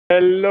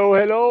Hello,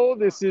 hello.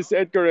 This is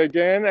Edgar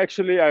again.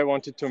 Actually, I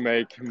wanted to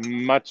make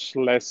much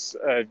less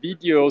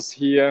videos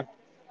here,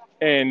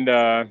 and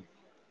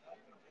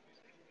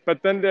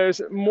but then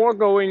there's more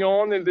going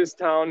on in this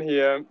town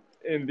here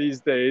in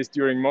these days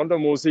during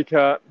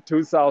MondoMusica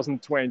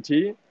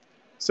 2020.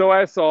 So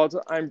I thought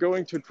I'm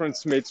going to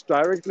transmit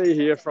directly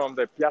here from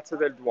the Piazza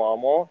del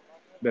Duomo,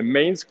 the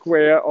main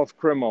square of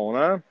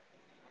Cremona.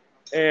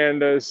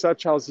 And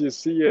such as you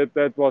see it,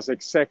 that was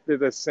exactly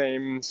the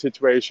same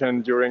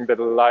situation during the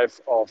life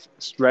of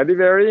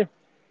Stradivari.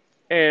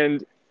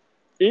 And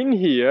in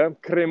here,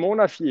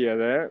 Cremona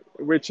Fiere,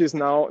 which is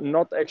now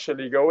not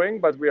actually going,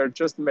 but we are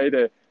just made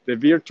the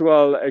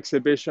virtual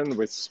exhibition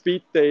with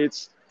speed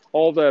dates.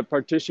 All the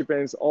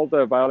participants, all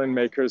the violin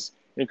makers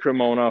in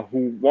Cremona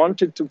who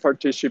wanted to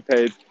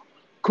participate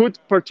could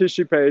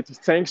participate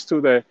thanks to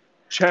the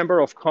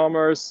Chamber of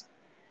Commerce,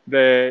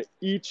 the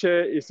ICE,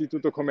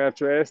 Istituto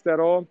Commercio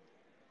Estero,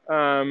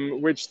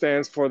 which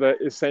stands for the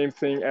same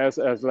thing as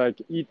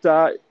like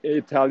ITA,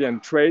 Italian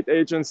Trade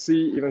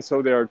Agency, even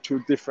though there are two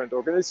different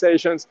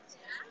organizations.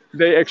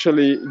 They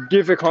actually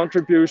give a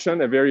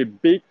contribution, a very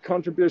big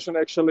contribution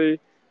actually.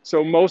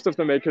 So most of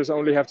the makers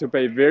only have to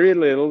pay very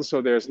little,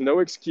 so there's no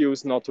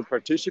excuse not to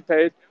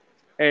participate.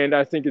 And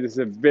I think it is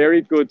a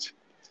very good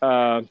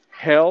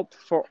help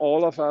for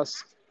all of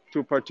us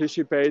to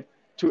participate,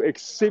 to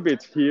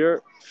exhibit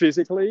here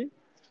physically,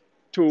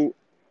 to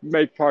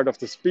make part of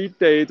the speed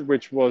date,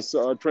 which was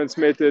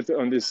transmitted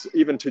on this,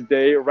 even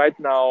today, right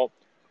now,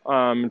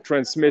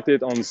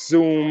 transmitted on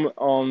Zoom,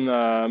 on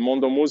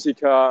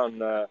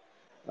MondoMusica,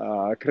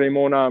 on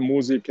Cremona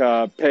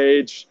Musica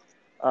page.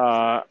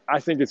 I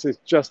think it's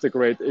just a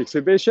great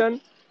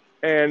exhibition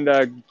and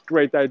a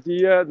great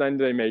idea. Then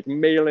they make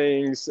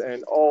mailings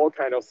and all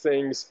kind of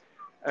things,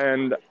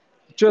 and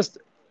just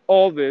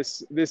all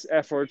this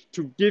effort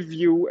to give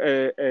you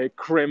a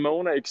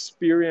Cremona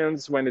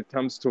experience when it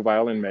comes to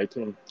violin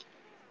making.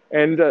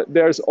 And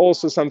there's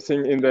also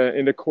something in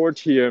the court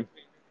here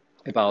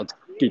about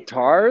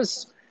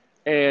guitars.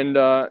 And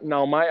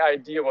now my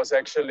idea was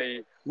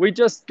actually, we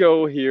just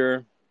go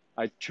here,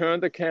 I turn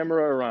the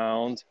camera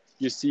around,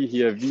 you see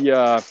here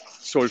via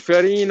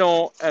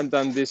Solferino, and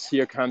then this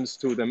here comes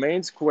to the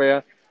main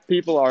square.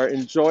 People are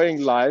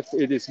enjoying life.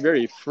 It is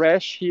very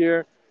fresh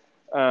here.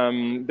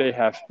 They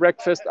have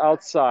breakfast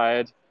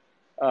outside.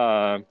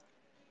 Uh,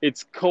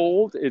 it's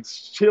cold,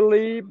 it's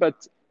chilly,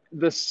 but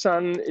the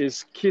sun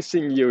is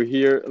kissing you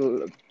here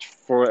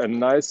for a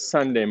nice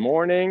Sunday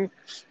morning.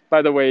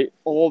 By the way,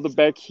 all the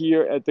back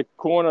here at the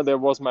corner, there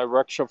was my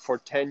workshop for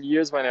 10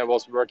 years when I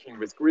was working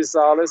with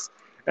Grisales.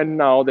 And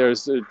now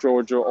there's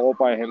Giorgio all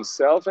by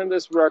himself in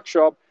this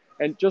workshop.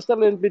 And just a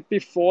little bit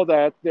before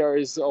that, there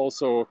is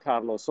also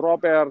Carlos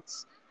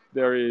Roberts,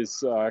 there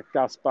is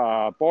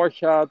Caspar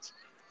Borchardt,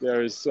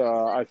 there is,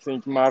 I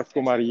think,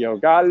 Marco Maria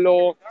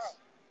Gallo.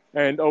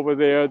 And over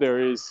there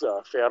is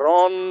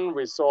Ferron.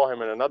 We saw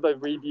him in another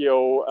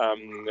video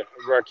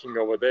working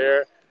over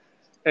there.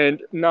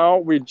 And now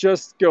we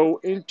just go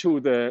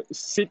into the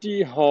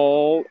city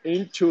hall,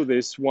 into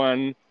this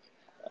one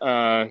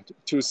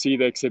to see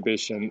the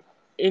exhibition.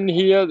 In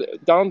here,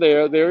 down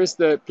there, there is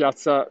the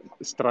Piazza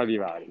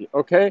Stradivari,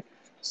 okay?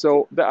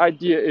 So the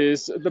idea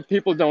is the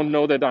people don't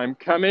know that I'm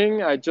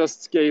coming. I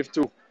just gave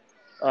to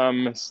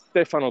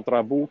Stefano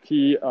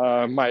Trabucchi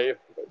my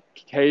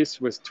case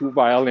with two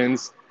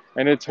violins,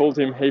 and I told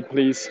him, hey,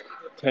 please,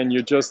 can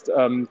you just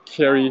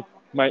carry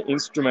my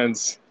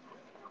instruments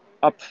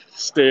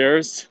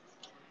upstairs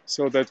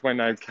so that when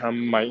I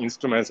come, my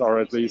instruments are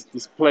at least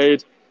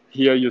displayed.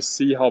 Here you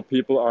see how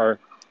people are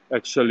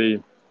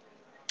actually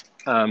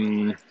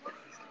um,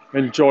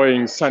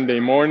 enjoying Sunday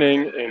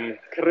morning in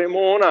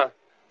Cremona.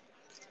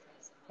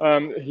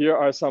 Here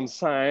are some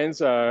signs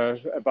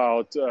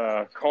about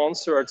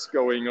concerts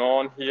going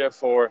on here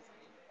for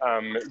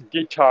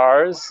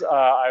guitars.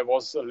 I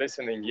was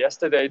listening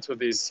yesterday to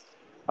this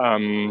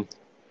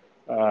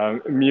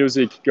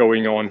music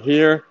going on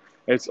here.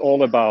 It's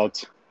all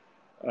about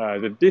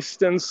the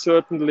distance,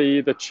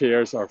 certainly. The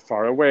chairs are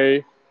far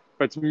away,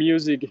 but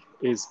music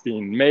is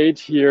being made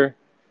here.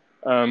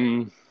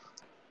 And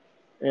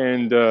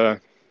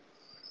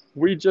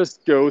we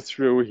just go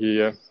through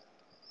here,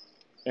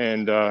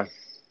 and I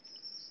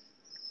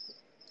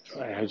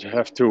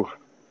have to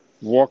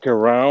walk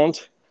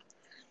around.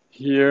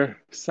 Here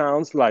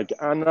sounds like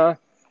Anna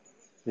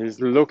is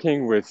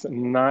looking with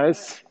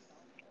nice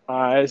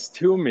eyes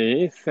to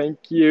me.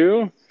 Thank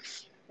you.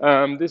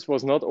 This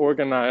was not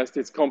organized.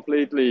 It's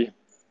completely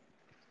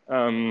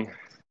out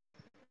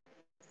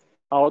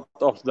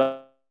of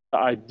the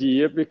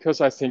idea because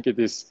I think it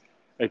is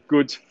a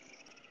good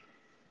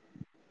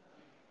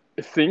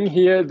thing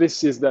here.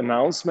 This is the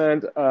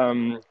announcement,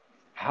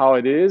 how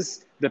it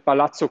is. The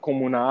Palazzo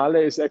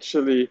Comunale is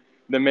actually,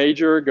 the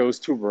mayor goes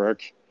to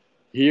work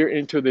here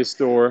into this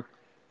door.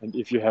 And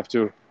if you have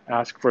to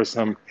ask for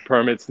some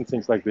permits and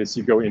things like this,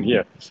 you go in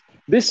here.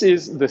 This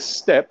is the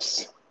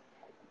steps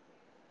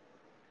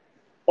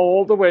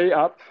all the way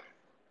up.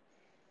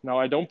 Now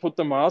I don't put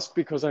the mask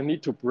because I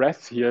need to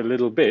breathe here a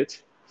little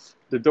bit.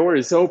 The door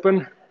is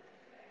open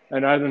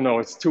and I don't know,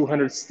 it's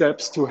 200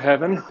 steps to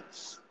heaven.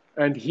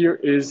 And here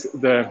is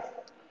the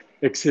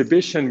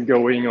exhibition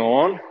going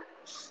on.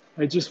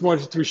 I just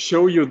wanted to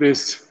show you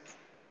this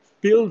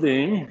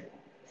building.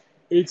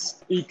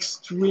 It's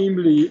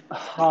extremely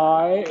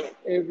high,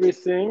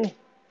 everything.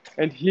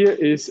 And here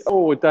is,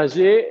 oh,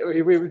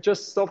 Tajè. We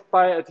just stopped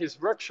by at his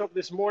workshop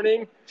this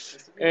morning.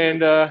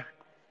 And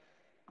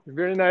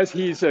very nice.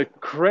 He's a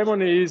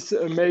Cremonese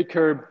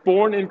maker,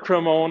 born in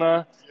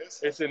Cremona.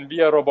 Yes. It's in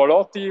Via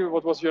Robolotti.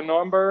 What was your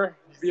number?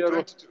 Via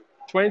 22.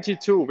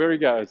 22. Very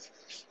good.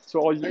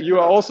 So you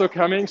are also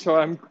coming. So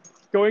I'm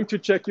going to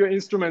check your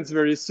instruments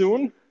very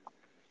soon.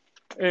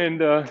 And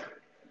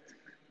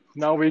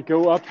now we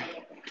go up.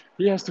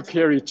 He has to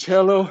carry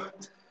cello,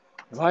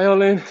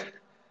 violin,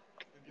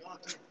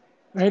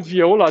 and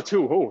viola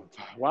too. Oh,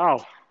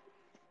 wow.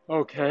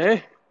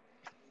 Okay.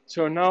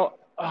 So now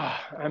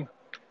I'm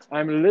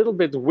a little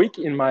bit weak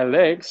in my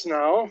legs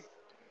now.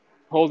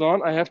 Hold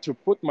on, I have to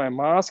put my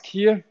mask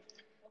here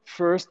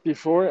first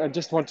before. I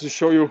just want to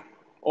show you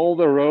all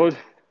the road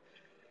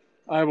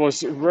I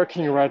was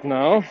working right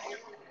now.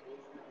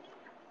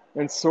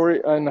 And sorry,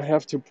 and I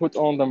have to put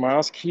on the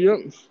mask here.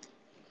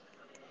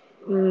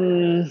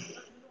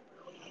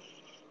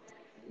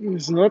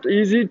 It's not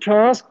easy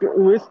task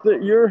with the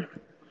ear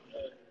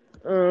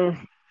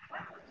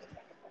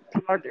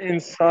plug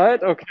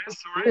inside. Okay,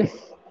 sorry.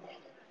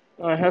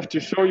 I have to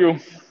show you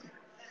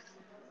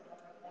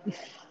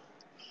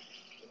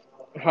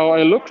how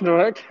I look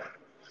like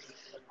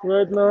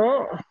right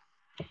now.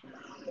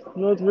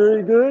 Not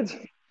very good.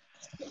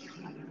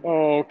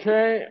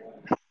 Okay.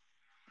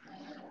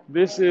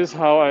 This is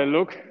how I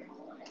look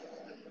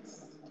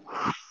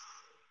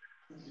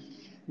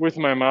with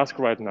my mask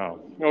right now.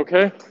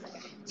 Okay.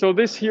 So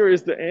this here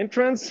is the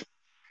entrance.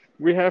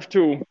 We have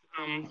to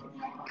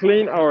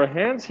clean our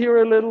hands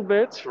here a little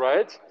bit,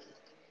 right?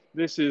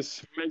 This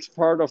makes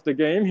part of the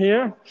game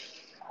here.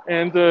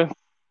 And the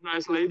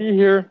nice lady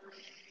here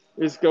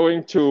is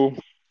going to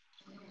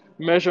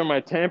measure my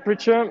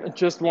temperature. I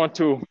just want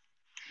to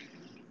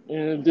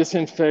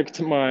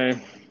disinfect my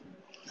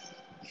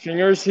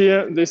fingers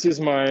here. This is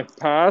my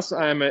pass.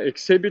 I'm an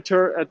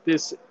exhibitor at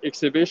this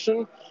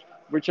exhibition,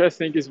 which I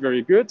think is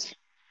very good.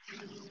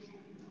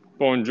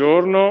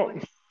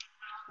 Buongiorno.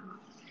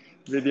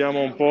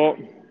 Vediamo un po'.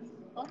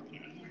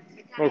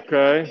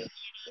 Ok.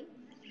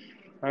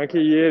 Anche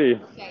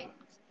ieri.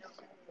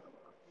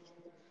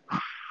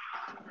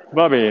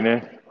 Va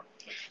bene.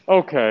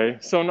 Okay,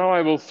 so now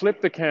I will flip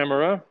the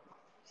camera.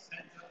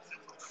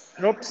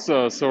 Oops,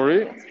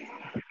 sorry.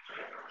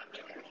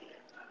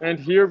 And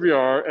here we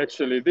are,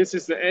 actually. This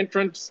is the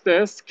entrance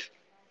desk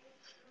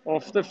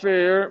of the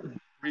fair.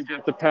 We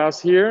get the pass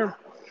here.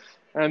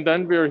 And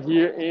then we're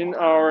here in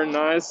our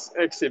nice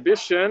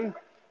exhibition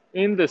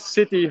in the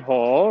city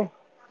hall.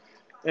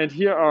 And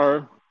here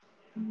are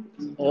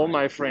all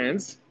my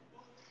friends.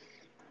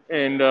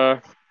 And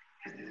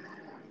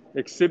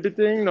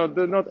exhibiting.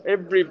 Not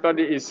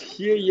everybody is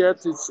here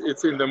yet.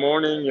 It's in the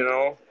morning, you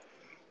know.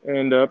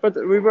 And but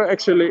we were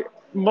actually,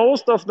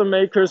 most of the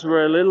makers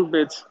were a little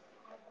bit,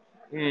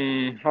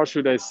 how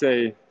should I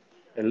say,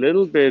 a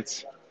little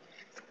bit,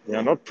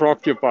 yeah, not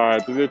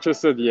preoccupied. We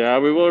just said, yeah,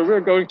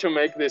 we're going to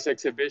make this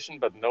exhibition,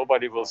 but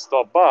nobody will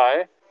stop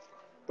by.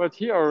 But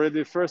here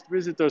already first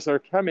visitors are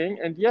coming.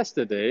 And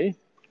yesterday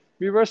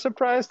we were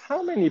surprised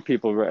how many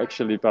people were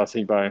actually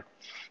passing by.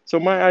 So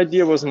my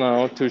idea was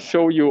now to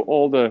show you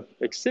all the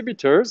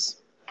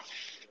exhibitors.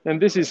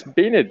 And this is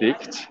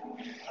Benedict.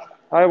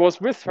 I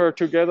was with her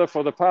together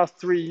for the past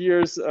 3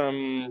 years,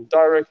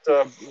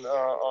 director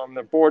on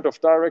the board of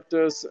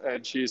directors,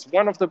 and she's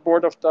one of the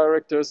board of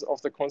directors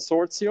of the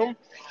consortium.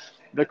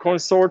 The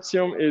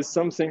consortium is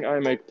something I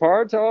make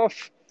part of.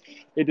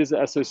 It is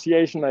an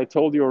association, I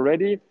told you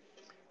already,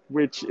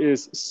 which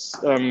is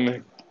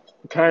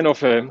kind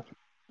of a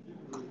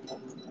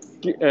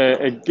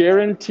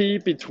guarantee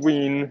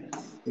between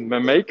the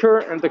maker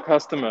and the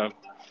customer.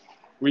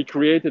 We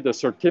created a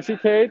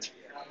certificate,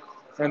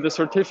 and the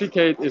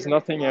certificate is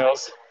nothing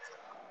else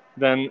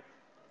than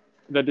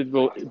that it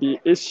will be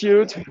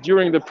issued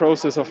during the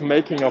process of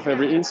making of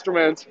every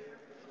instrument.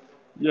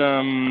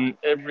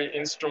 Every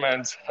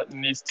instrument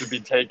needs to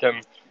be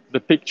taken, the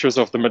pictures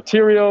of the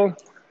material,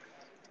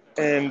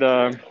 and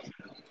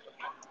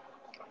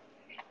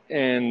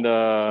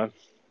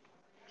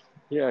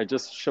yeah, I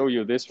just show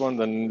you this one.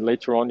 Then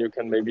later on, you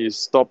can maybe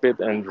stop it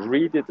and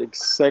read it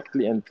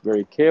exactly and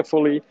very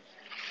carefully.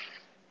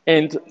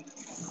 And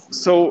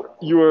so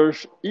you're,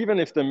 even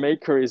if the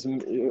maker is,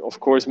 of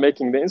course,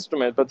 making the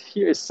instrument, but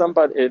here is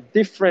somebody, a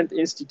different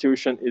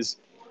institution is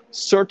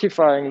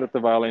certifying that the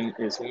violin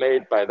is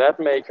made by that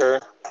maker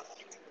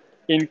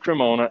in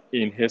Cremona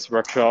in his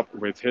workshop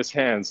with his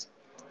hands.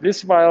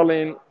 This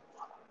violin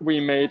we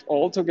made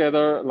all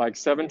together, like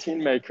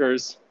 17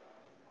 makers,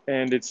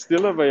 and it's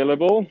still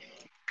available,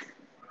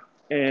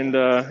 and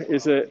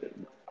is a,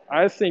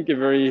 I think, a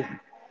very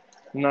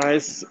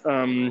nice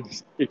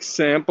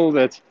example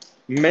that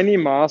many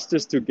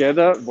masters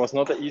together, was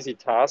not an easy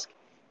task,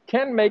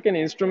 can make an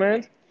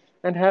instrument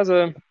and has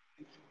a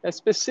a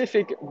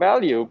specific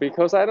value,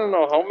 because I don't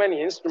know how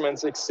many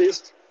instruments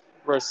exist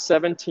where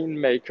 17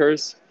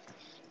 makers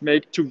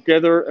make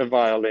together a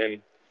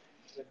violin.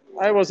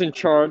 I was in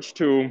charge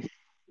to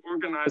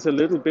organize a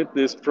little bit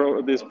this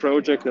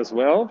project as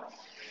well,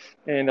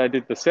 and I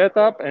did the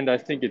setup, and I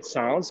think it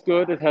sounds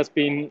good. It has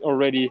been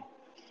already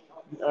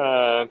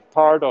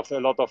part of a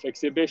lot of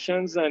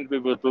exhibitions, and we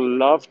would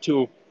love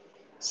to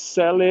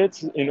sell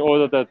it in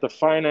order that the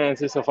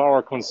finances of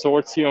our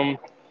consortium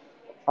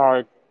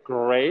are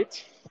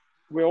great.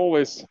 We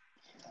always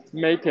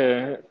make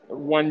a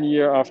 1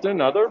 year after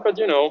another, but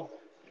you know,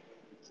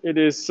 it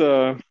is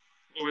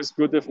always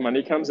good if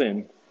money comes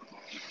in.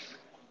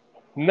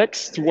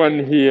 Next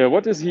one here,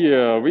 what is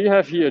here? We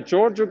have here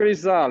Giorgio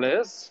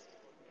Grisales,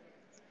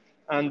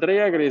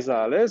 Andrea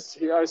Grisales.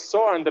 I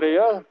saw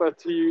Andrea,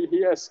 but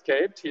he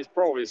escaped. He's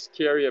probably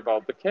scary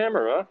about the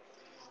camera.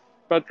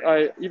 But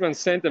I even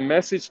sent a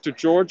message to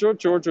Giorgio.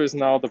 Giorgio is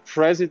now the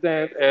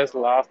president as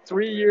last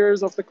 3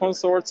 years of the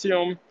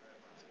consortium.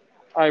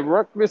 I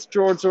worked with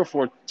Giorgio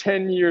for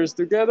 10 years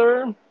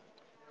together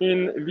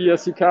in Via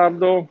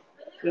Sicardo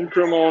in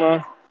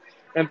Cremona.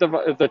 And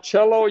the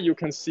cello you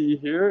can see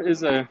here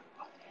is a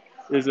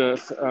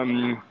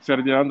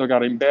Ferdinando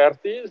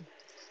Garimberti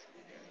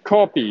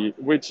copy,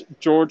 which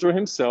Giorgio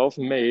himself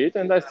made,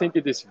 and I think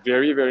it is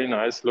very, very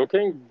nice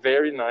looking,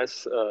 very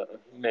nice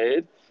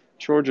made.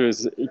 Giorgio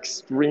is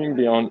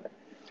extremely on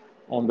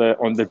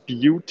the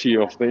beauty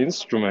of the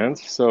instrument,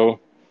 so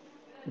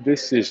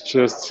this is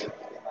just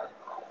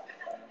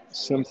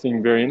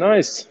something very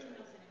nice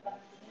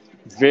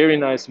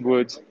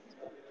wood.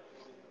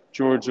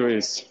 Giorgio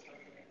is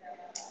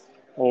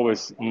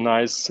always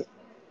nice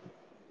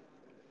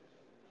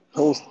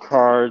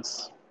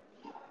postcards.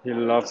 He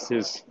loves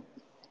his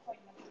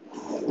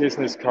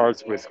business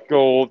cards with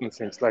gold and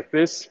things like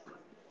this.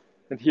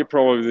 And here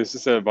probably this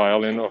is a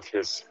violin of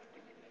his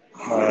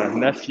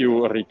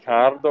nephew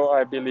Riccardo,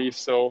 I believe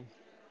so.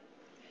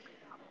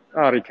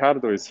 Ah,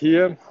 Riccardo is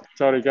here.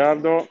 Ciao,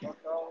 Riccardo.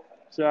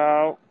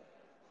 Ciao.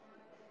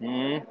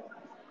 Mm.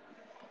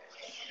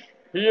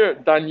 Here,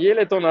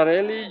 Daniele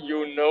Tonarelli,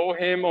 you know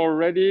him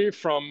already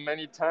from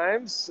many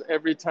times.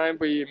 Every time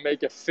we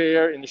make a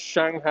fair in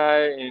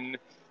Shanghai, in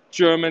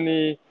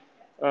Germany,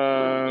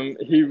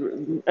 he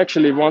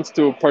actually wants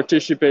to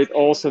participate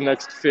also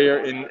next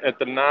fair at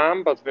the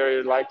NAM, but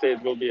very likely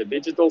it will be a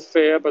digital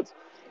fair, but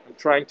I'm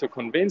trying to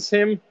convince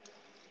him.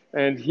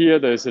 And here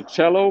there's a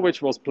cello,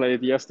 which was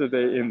played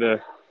yesterday in the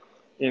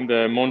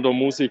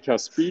MondoMusica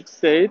speed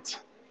date.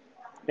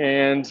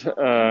 And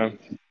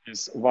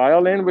this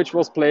violin, which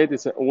was played,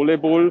 is an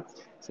Ole.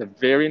 It's a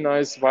very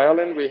nice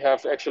violin. We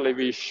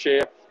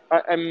share.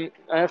 I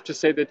have to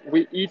say that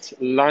we eat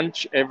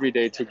lunch every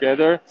day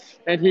together,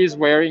 and he's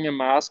wearing a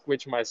mask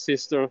which my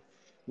sister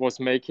was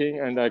making,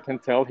 and I can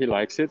tell he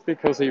likes it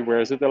because he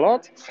wears it a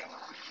lot.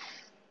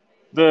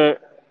 The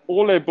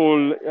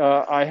Ole,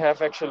 I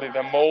have actually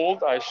the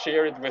mold. I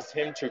share it with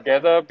him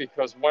together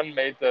because one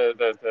made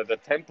the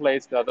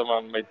templates, the other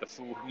one made the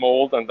full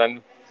mold, and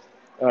then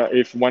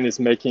if one is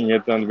making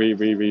it, then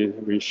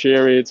we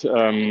share it.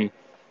 He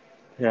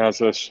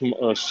has a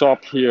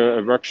shop here,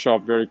 a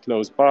workshop very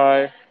close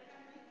by.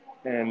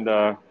 And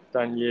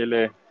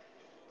Daniele,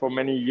 for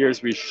many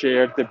years, we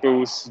shared the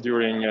booth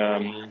during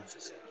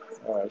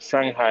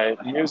Shanghai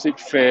Music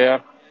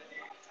Fair.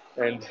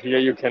 And here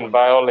you can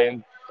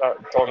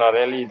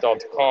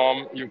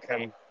violintonarelli.com. You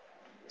can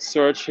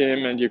search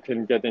him and you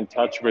can get in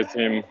touch with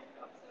him.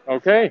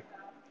 Okay.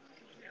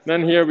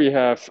 Then here we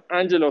have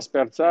Angelo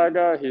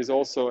Sperzaga. He's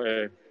also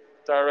a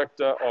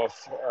director of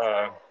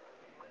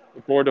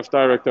the board of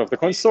director of the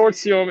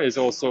consortium, is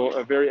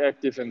also very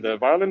active in the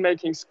violin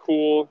making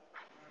school.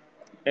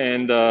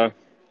 And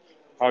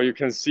how you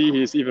can see,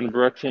 he's even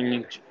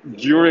working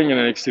during an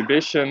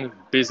exhibition.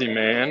 Busy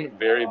man,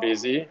 very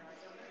busy.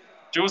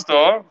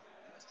 Giusto?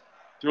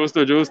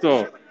 Giusto,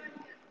 giusto.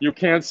 You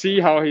can't see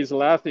how he's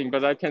laughing,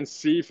 but I can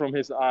see from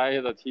his eye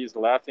that he's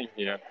laughing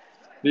here.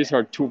 These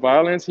are two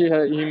violins he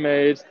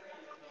made.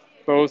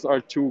 Both are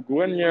two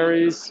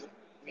Guarnieris.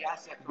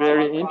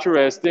 Very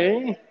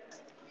interesting.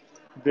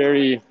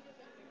 Very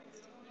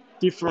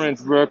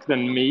different work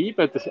than me,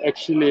 but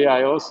actually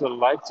I also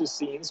like to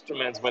see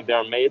instruments when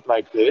they're made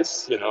like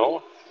this, you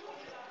know.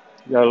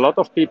 There are a lot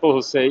of people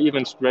who say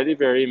even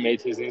Stradivari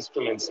made his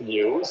instruments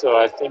new, so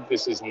I think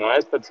this is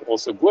nice, but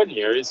also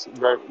Guarnieris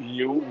were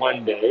new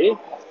one day.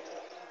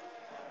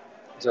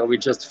 So we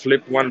just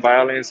flip one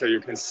violin so you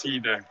can see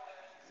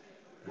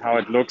how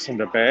it looks in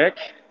the back.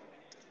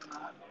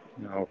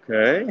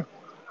 Okay.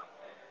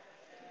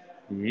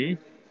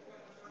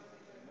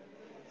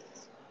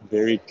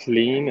 Very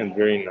clean and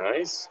very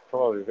nice,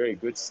 probably very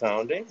good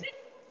sounding,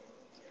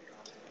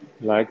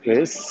 like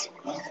this.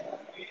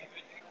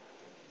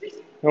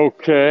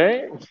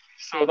 Okay,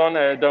 so then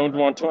I don't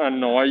want to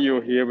annoy you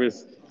here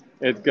with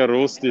Edgar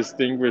Russ,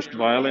 distinguished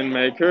violin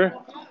maker.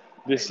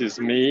 This is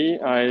me.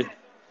 I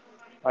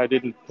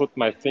didn't put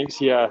my things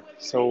here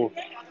so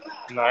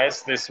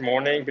nice this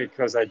morning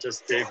because I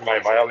just gave my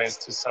violins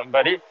to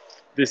somebody.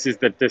 This is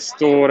the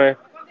Testore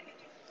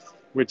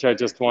which I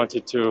just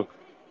wanted to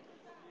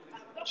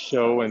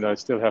show, and I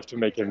still have to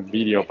make a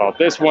video about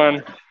this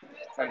one.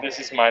 And this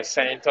is my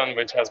Sainton,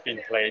 which has been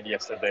played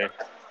yesterday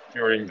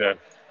during the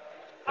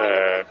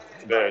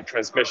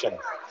transmission.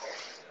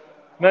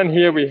 Then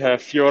here we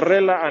have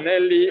Fiorella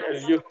Anelli,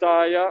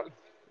 Liutaia.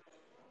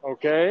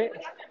 Ok.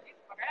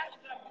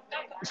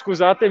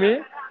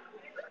 Scusatemi,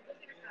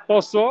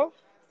 posso?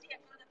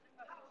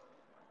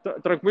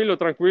 Tranquillo,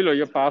 tranquillo,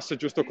 io passo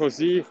giusto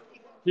così.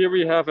 Here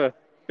we have a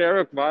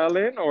Baroque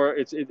violin, or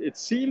it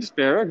seems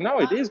Baroque. No,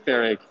 it is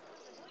Baroque.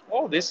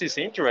 Oh, this is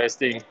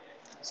interesting.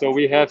 So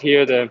we have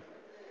here the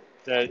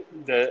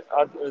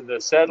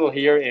saddle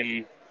here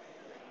in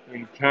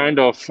kind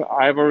of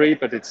ivory,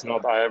 but it's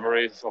not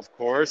ivory, of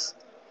course.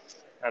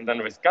 And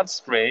then with gut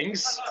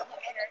strings.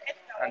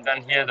 And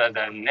then here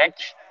the neck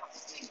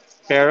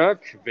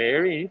Baroque,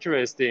 very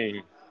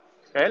interesting.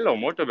 Bello,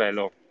 molto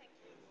bello.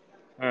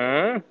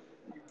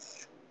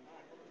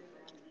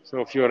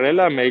 So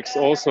Fiorella makes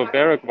also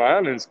Baroque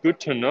violins. Good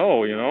to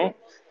know, you know.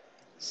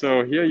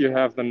 So here you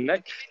have the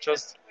neck,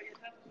 just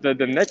the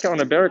neck on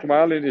a Baroque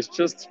violin is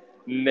just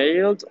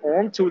nailed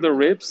onto the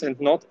ribs and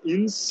not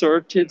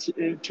inserted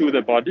into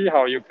the body,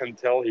 how you can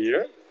tell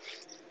here.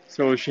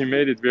 So she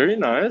made it very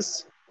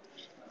nice.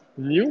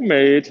 New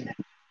made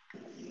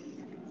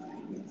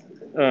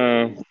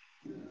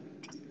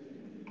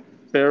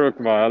Baroque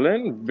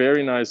violin,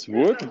 very nice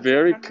wood,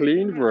 very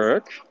clean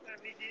work.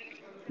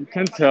 You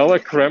can tell a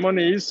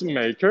Cremonese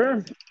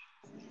maker.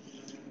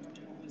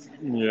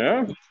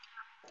 Yeah.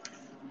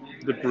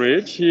 The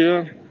bridge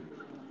here.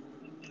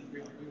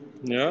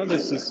 Yeah,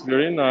 this is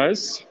very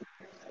nice.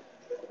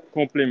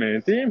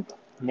 Complimenti.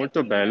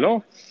 Molto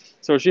bello.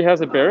 So she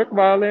has a Baroque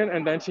violin,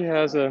 and then she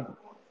has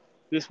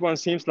this one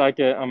seems like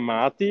a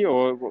Amati,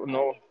 or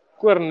no,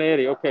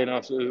 Guarneri. Okay,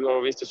 no,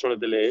 ho visto solo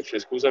delle F,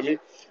 scusami.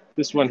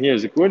 This one here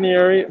is a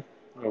Guarneri.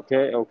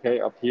 Okay, okay,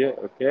 up here,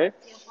 okay.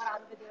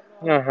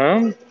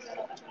 Uh-huh.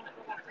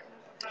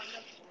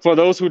 For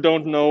those who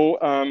don't know,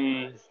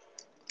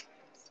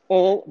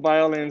 all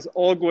violins,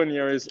 all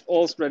Guarneris,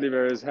 all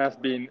Stradivarius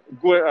have been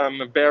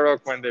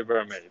Baroque when they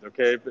were made.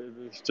 Okay,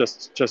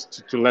 just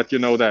to let you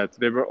know that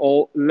they were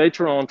all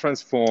later on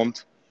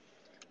transformed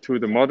to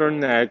the modern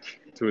neck,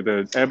 to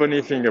the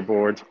ebony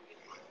fingerboard,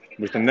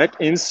 with the neck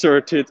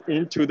inserted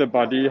into the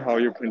body, how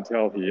you can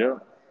tell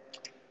here.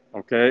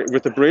 Okay,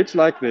 with a bridge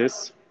like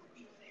this,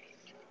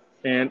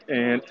 and.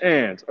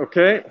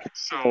 Okay,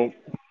 so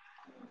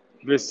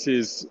this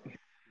is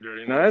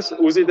very nice.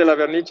 Usi della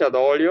vernice ad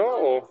olio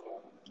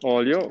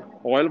or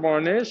oil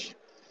varnish.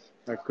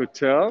 I could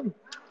tell.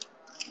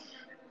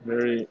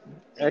 Very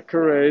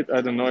accurate.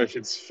 I don't know if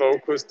it's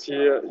focused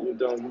here. You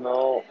don't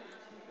know.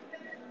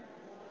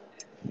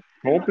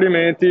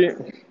 Complimenti.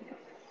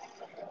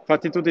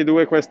 Fatti tutti e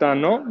due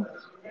quest'anno?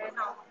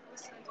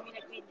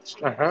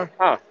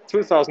 Uh-huh.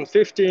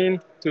 2015,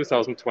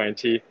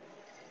 2020.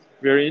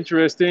 Very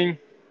interesting.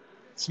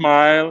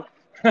 Smile.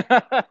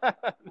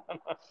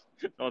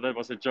 No, that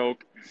was a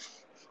joke.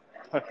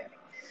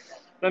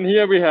 Then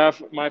here we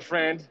have my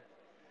friend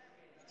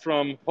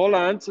from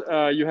Holland.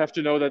 You have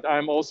to know that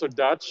I'm also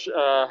Dutch,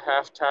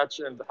 half Dutch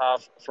and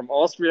half from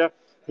Austria.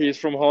 He's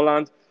from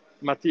Holland,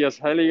 Matthias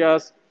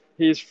Helligas.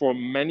 He's for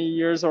many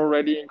years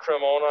already in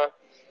Cremona,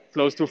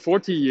 close to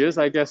 40 years,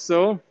 I guess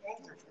so.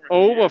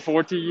 Over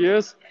 40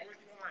 years,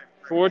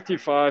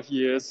 45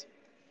 years.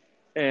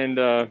 And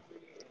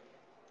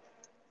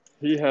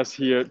he has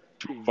here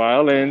two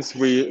violins.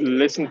 We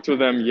listened to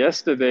them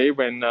yesterday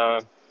when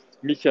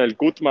Michael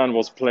Gutmann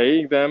was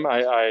playing them.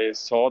 I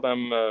saw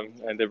them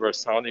and they were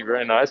sounding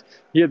very nice.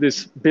 Here,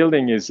 this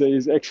building is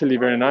actually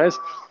very nice.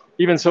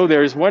 Even so,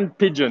 there is one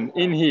pigeon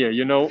in here.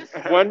 You know,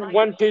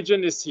 one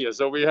pigeon is here,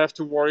 so we have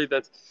to worry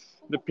that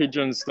the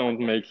pigeons don't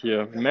make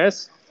here a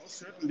mess.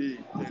 Certainly,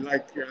 they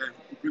like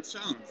good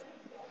sound.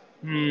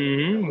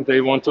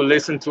 They want to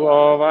listen to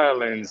our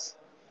violins.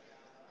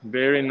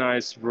 Very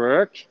nice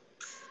work.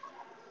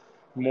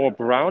 More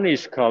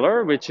brownish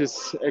color, which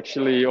is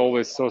actually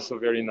always also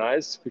very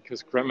nice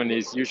because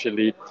Cremonese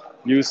usually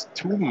use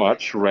too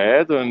much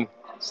red, and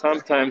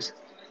sometimes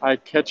I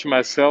catch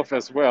myself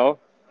as well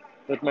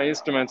that my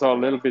instruments are a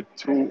little bit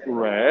too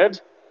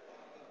red.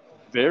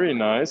 Very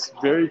nice,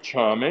 very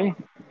charming.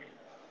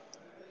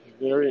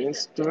 Very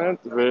instrument,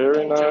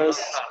 very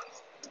nice.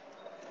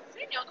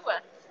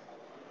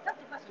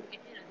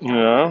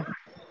 Yeah.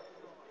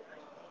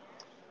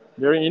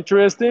 Very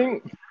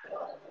interesting.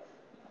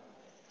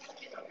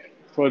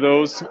 For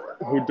those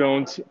who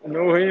don't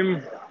know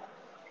him,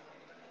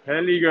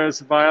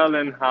 Helligas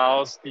Violin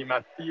House, the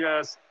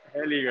Matthias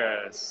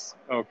Helligas.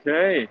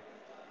 Okay,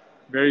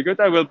 very good.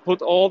 I will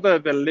put all the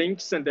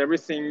links and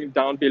everything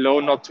down below,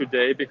 not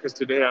today, because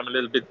today I'm a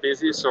little bit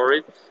busy,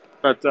 sorry.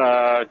 But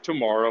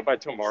tomorrow, by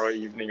tomorrow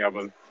evening, I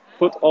will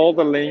put all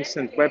the links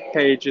and web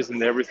pages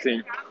and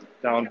everything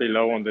down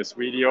below on this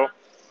video.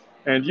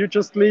 And you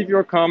just leave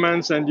your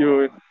comments and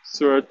you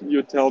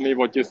tell me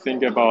what you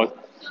think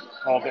about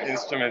all the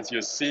instruments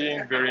you're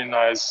seeing. Very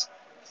nice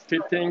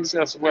fittings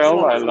as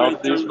well. I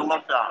love these.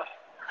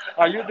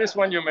 This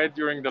one you made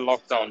during the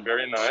lockdown.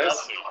 Very nice.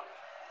 Exactly.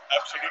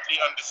 Absolutely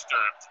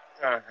undisturbed.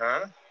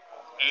 Uh-huh.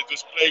 And it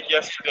was played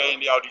yesterday in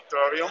the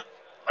auditorium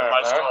by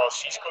Maestro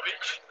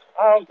Siskovic.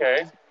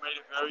 Okay. Made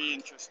a very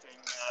interesting,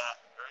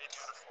 very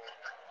beautiful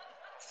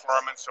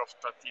performance of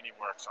Tartini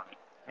works on it.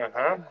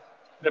 Uh-huh.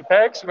 The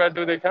pegs, where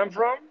do they come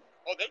from?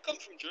 Oh, they come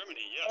from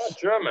Germany, Oh, yes.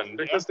 German,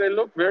 because they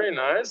look very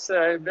nice,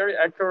 very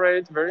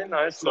accurate, very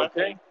nice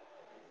looking.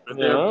 But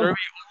they're very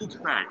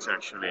old pegs,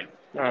 actually.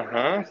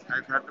 Uh-huh.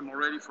 I've had them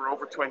already for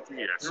over 20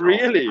 years. So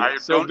Really? I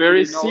So don't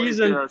very really know if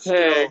seasoned they're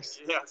pegs.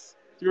 still, yes.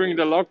 During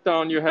the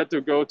lockdown, you had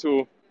to go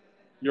to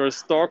your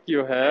stock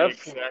you have.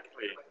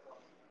 Exactly.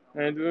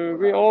 And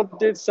we all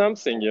did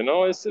something, you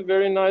know. It's a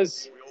very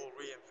nice. We all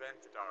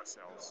reinvented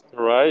ourselves.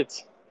 Right.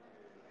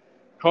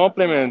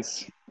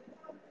 Compliments.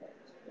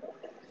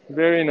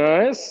 Very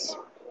nice.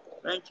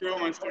 Thank you,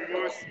 Mr.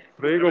 Russ.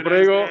 Prego, Have a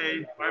prego. nice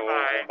day.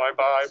 Bye-bye.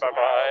 Bye-bye,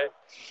 bye-bye.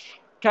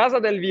 Casa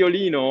del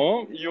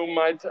Violino, you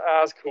might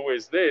ask, who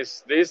is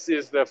this? This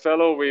is the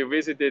fellow we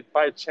visited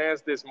by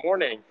chance this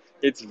morning.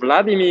 It's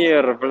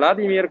Vladimir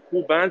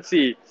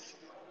Cubanzi.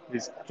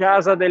 This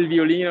Casa del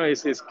Violino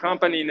is his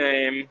company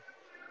name.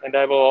 And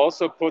I will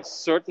also put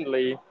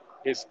certainly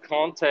his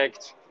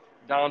contact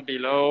down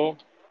below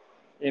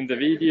in the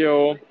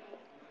video.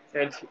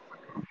 And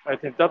hai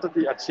tentato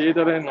di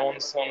accedere, non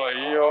sono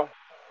io.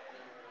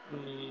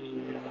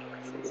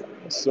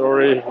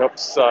 Sorry,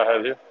 oops, I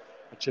had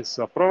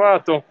accesso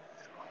approvato.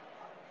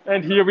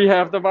 And here we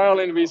have the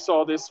violin we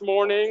saw this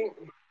morning.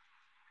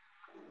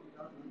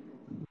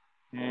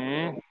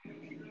 And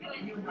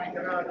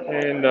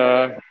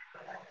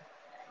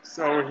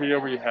so here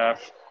we have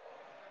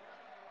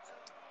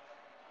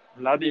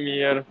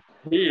Vladimir.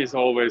 He is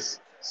always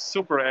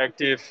super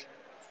active,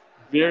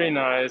 very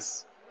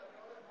nice.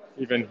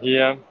 Even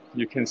here,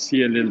 you can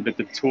see a little bit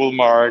the tool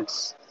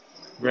marks.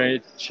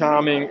 Very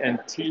charming and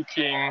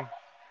teaching.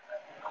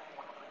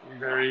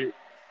 Very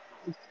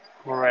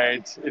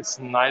great. It's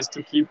nice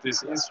to keep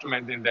this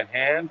instrument in the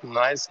hand.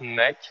 Nice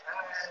neck.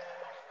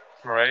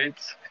 Great.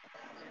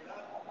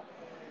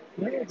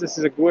 Yeah, this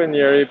is a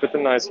Guarnieri, but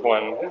a nice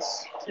one.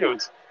 It's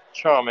cute,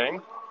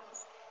 charming.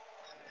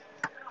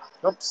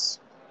 Oops.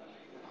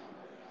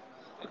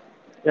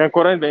 È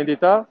ancora in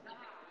vendita?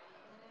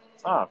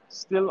 Ah,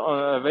 still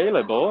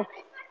available.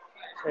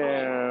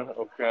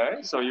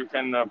 Okay, so you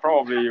can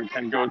probably you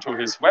can go to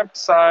his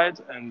website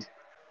and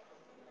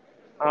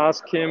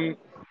ask him.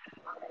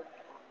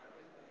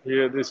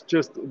 Here, this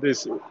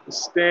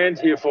stand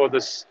here for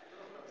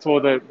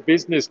the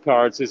business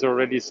cards is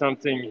already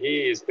something.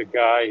 He is the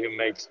guy who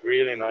makes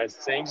really nice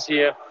things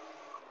here.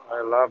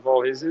 I love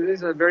all his.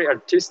 He's a very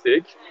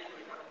artistic.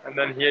 And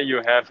then here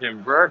you have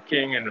him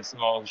working in a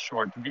small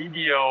short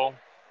video.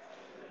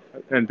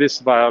 And this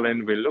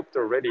violin we looked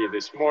already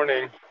this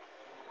morning,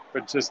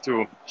 but just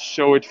to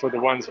show it for the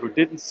ones who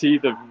didn't see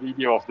the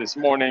video of this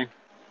morning,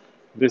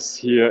 this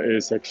here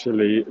is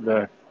actually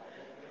the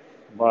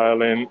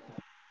violin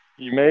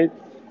he made.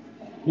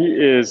 He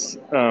is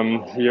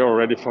here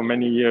already for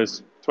many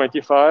years,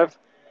 25,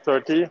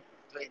 30,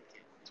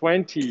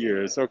 20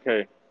 years,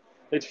 okay.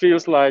 It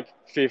feels like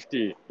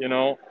 50, you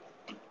know.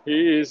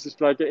 He is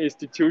like an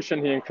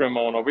institution here in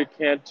Cremona. We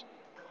can't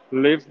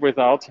live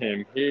without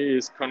him. He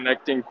is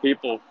connecting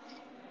people.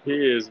 He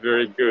is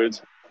very good.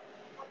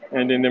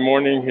 And in the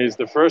morning, he's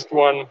the first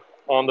one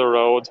on the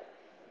road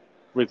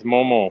with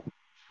Momo,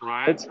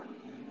 right?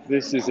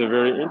 This is a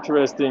very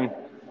interesting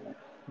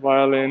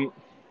violin.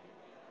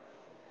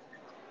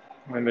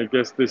 And I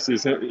guess this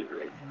is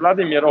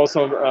Vladimir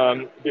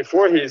also,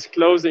 before he's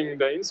closing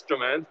the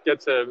instrument,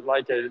 gets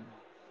like a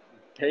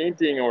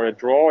painting or a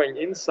drawing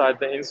inside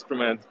the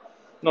instrument.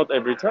 Not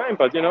every time,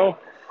 but you know,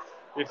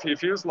 if he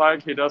feels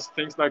like he does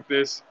things like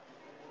this,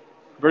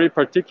 very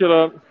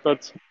particular,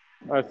 but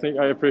I think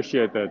I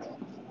appreciate that.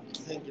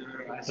 Thank you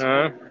very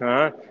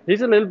much.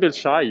 He's a little bit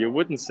shy, you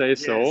wouldn't say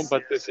so,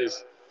 but this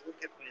is,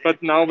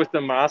 but now with the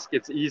mask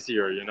it's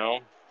easier, you know.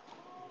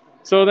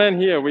 So then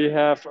here we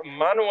have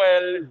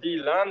Manuel di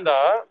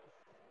Landa.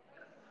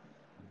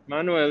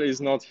 Manuel is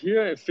not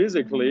here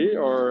physically,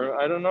 or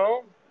I don't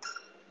know,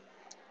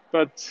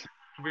 but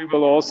we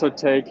will also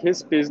take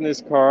his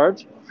business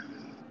card,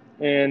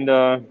 and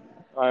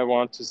I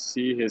want to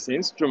see his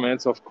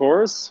instruments, of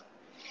course.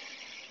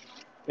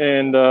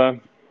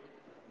 And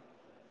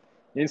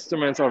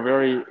instruments are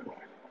very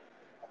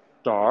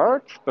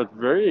dark, but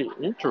very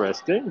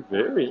interesting,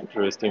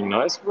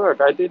 nice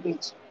work. I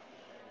didn't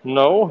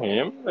know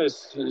him,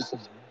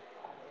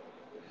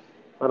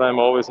 but I'm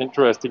always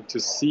interested to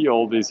see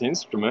all these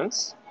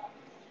instruments.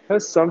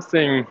 Has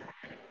something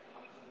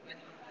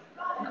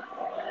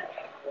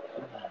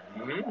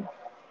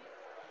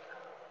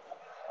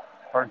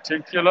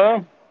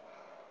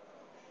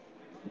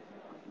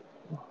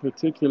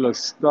particular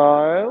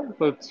style,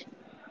 but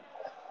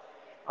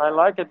I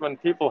like it when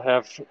people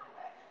have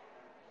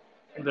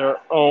their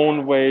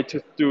own way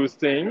to do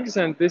things,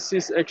 and this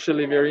is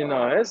actually very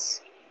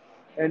nice.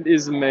 And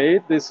is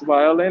made, this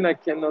violin, I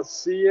cannot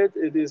see it,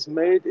 it is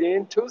made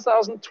in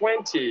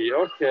 2020,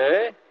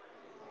 okay.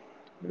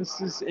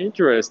 This is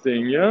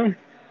interesting, yeah?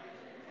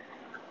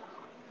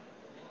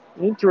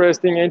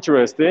 Interesting,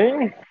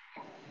 interesting.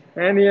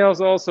 And he has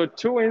also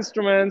two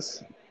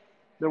instruments.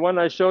 The one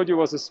I showed you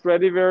was a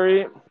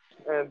Stradivari,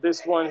 and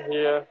this one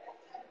here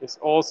is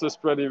also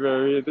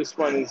Stradivari. This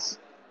one is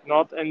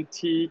not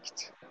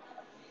antiqued.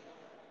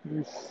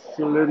 It's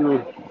a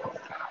little,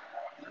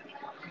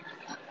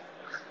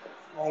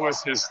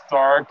 always his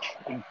dark,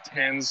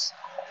 intense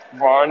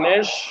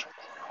varnish,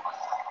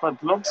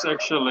 but looks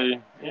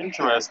actually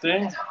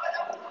interesting.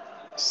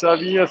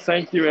 Xavier,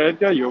 thank you,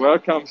 Edgar. You're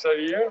welcome,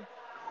 Xavier.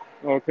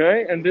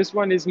 Okay, and this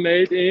one is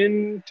made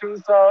in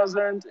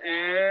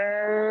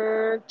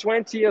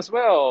 2020 as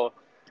well.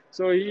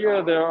 So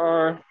here there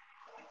are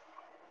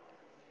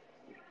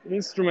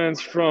instruments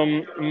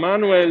from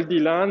Manuel di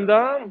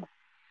Landa,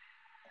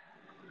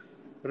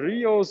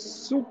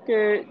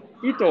 Ryosuke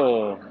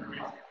Ito.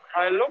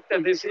 I looked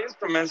at these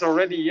instruments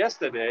already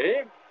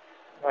yesterday.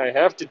 I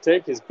have to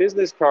take his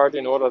business card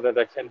in order that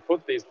I can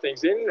put these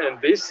things in, and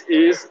this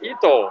is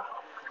Ito.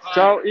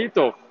 Ciao,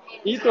 Ito.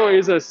 Ito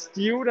is a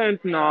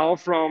student now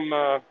from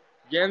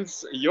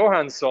Jens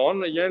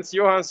Johansson. Jens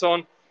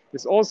Johansson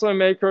is also a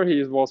maker.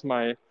 He was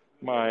my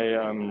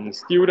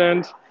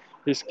student.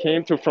 He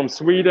came from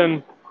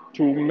Sweden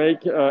to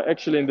make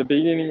actually in the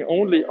beginning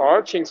only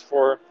archings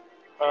for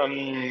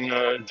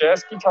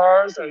jazz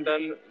guitars, and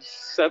then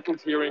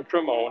settled here in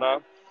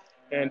Cremona,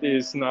 and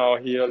is now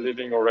here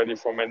living already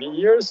for many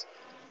years.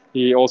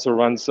 He also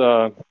runs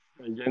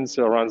Jens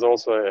runs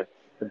also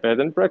a bed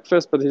and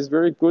breakfast, but he's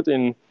very good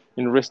in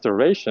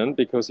restoration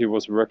because he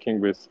was working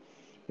with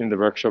in the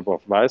workshop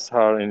of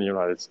Weishar in the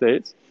United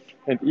States.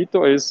 And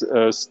Ito is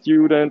a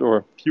student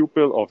or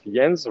pupil of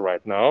Jens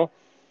right now,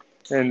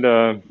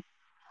 and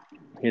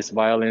his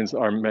violins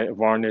are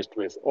varnished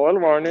with oil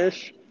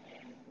varnish.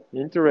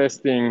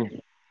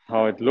 Interesting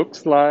how it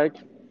looks like,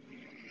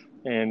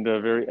 and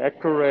very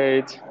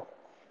accurate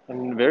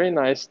and very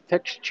nice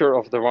texture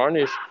of the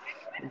varnish.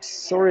 I'm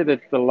sorry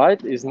that the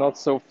light is not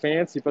so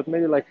fancy, but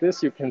maybe like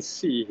this you can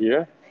see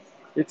here.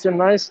 It's a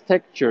nice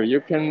texture.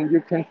 You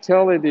can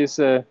tell it is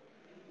a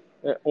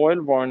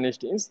oil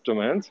varnished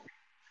instrument,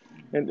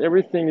 and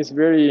everything is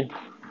very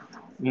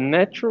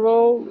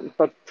natural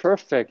but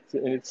perfect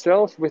in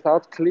itself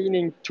without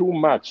cleaning too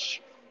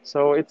much.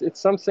 So it's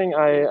something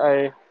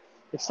I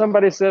if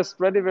somebody says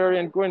Stradivari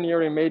and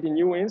Guarneri made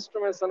new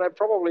instruments, then I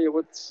probably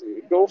would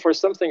go for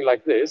something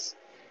like this.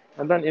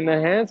 And then in the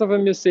hands of a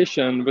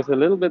musician with a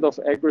little bit of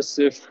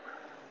aggressive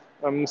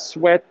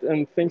sweat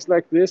and things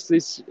like this,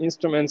 these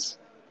instruments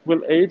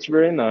will age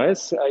very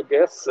nice, I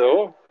guess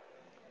so.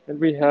 And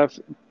we have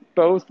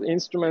both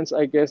instruments,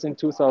 I guess, in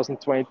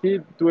 2020,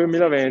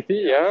 2020,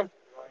 yeah,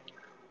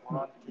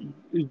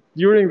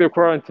 during the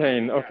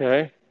quarantine.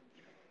 Okay.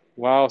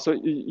 Wow. So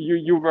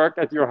you work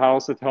at your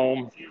house at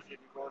home.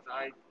 Because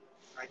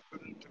I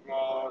couldn't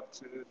go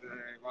to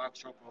the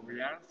workshop of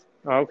Jens,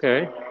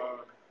 Okay. so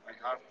I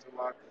have to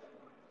work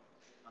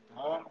at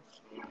home.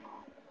 So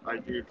I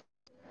did.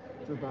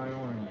 To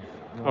violins.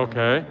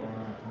 Okay.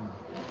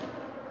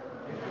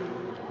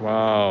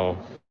 Wow.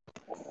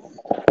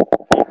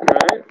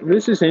 Okay.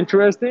 This is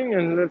interesting,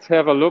 and let's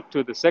have a look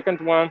to the second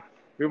one.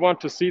 We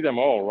want to see them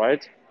all,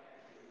 right?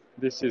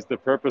 This is the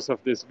purpose of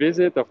this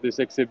visit, of this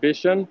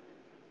exhibition,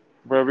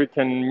 where we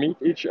can meet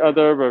each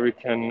other, where we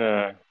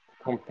can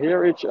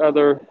compare each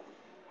other,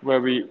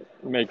 where we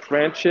make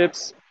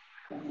friendships,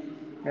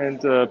 and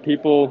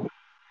people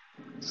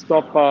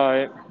stop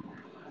by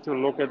to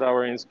look at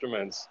our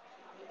instruments.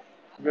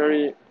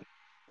 Very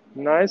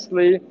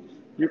nicely.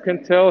 You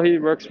can tell he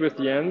works with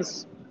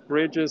Jens.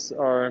 Bridges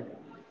are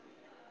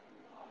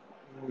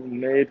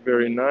made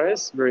very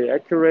nice, very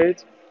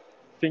accurate.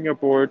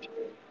 Fingerboard,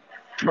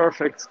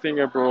 perfect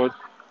fingerboard,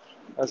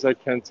 as I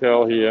can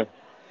tell here.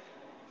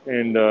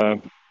 And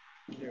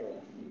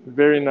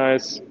very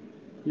nice,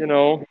 you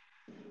know,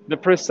 the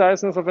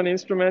preciseness of an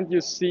instrument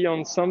you see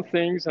on some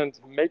things, and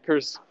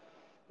makers,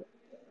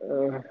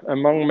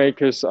 among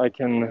makers, I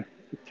can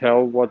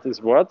tell what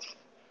is what.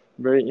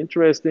 Very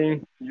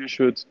interesting. You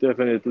should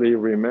definitely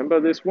remember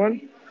this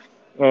one.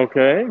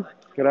 Okay,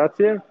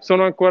 grazie.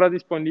 Sono ancora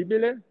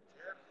disponibile.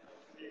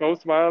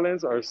 Both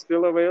violins are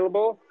still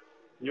available.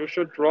 You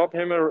should drop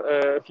him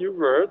a few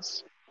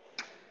words.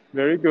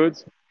 Very good.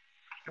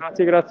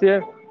 Grazie,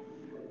 grazie.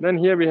 Then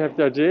here we have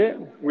Tajè.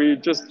 We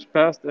just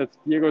passed at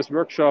Diego's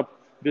workshop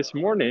this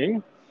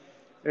morning,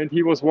 and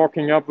he was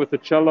walking up with the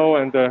cello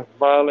and the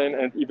violin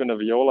and even a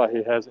viola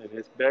he has in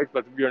his bag.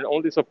 But we are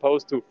only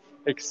supposed to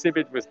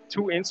exhibit with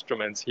two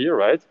instruments here,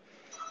 right?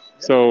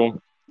 So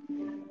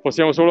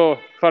possiamo solo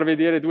far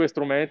vedere due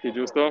strumenti,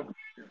 giusto?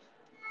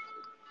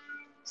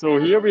 So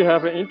here we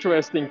have an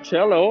interesting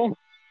cello.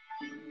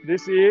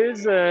 This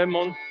is This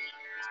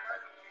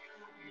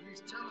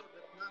channel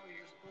that now is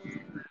exposed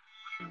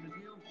in the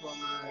museum from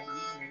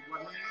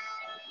Guarneri.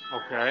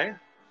 okay.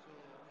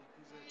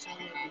 So it is a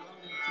cello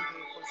belonging to the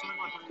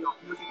Conservatory of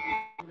Music in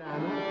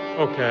Milano.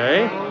 Okay.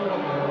 It's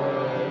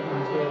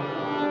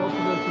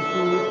possible to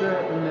see it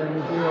in the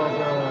Museum of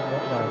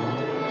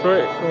Violin. So So,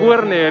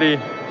 Guarneri.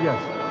 yes.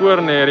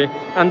 Guarneri.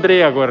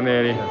 Andrea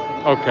Guarneri.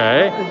 Yes.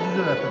 Okay.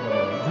 Giuseppe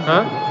Guarneri.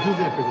 Huh?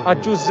 Giuseppe Ah,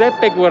 Guarneri.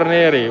 Giuseppe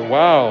Guarneri.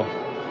 Wow.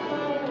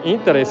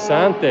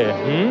 Interessante.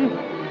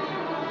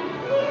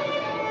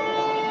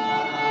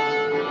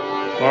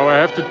 Well, I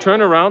have to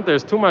turn around.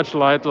 There's too much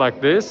light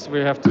like this. We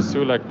have to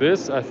do like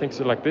this. I think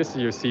so like this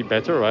you see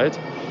better, right?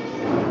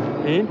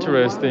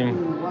 Interesting.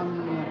 From 1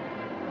 to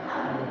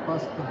 1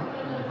 past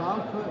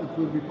half, it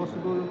will be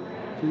possible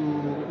to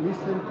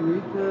listen to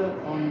it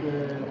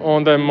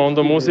On the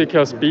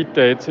MondoMusica speed speed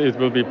date, it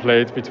will be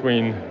played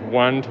between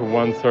 1 to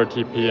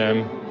 1:30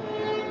 p.m.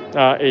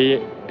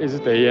 Is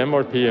it AM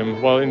or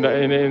PM? Well, in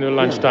the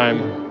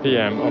lunchtime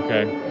PM.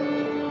 Okay.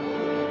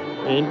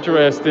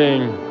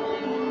 Interesting.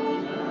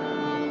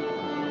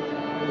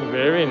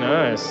 Very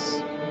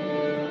nice.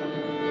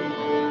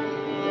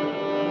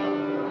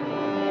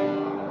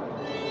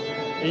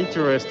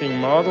 Interesting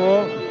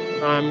model.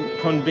 I'm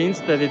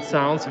convinced that it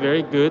sounds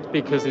very good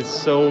because it's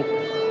so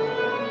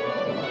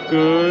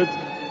good.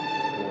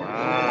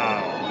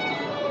 Wow.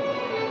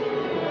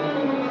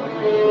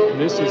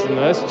 This is a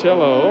nice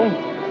cello.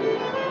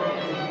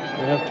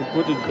 I have to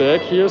put it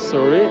back here,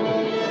 sorry.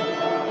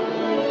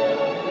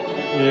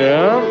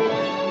 Yeah.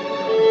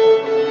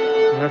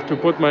 I have to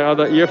put my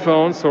other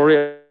earphone,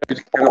 sorry. You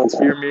cannot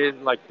hear me,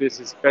 like this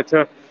is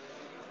better.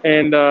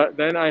 And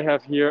then I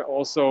have here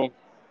also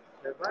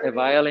a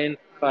violin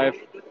by...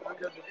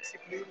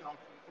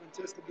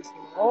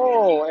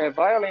 Oh, a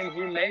violin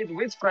he made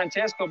with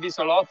Francesco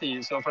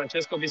Bisolotti. So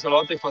Francesco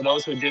Bisolotti, for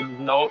those who didn't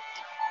know,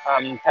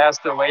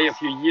 passed away a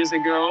few years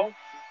ago.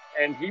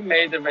 And he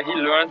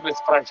learned with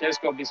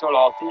Francesco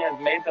Bisolotti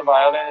and made the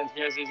violin. And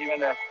here's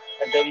even a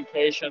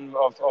dedication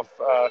of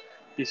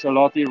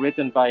Bisolotti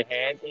written by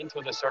hand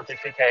into the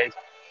certificate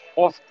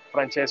of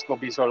Francesco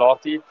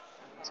Bisolotti.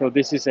 So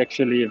this is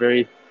actually a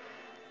very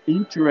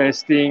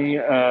interesting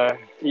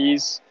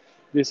piece.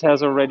 This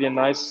has already a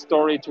nice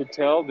story to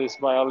tell, this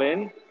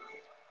violin.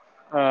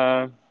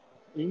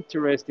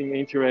 Interesting,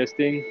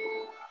 interesting.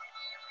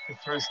 The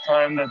first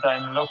time that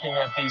I'm looking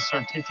at these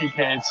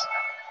certificates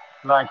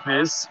like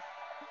this.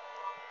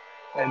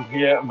 And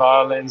here,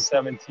 violin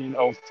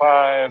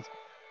 1705.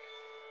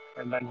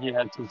 And then he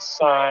had to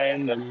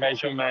sign the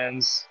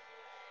measurements.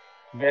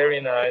 Very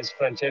nice.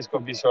 Francesco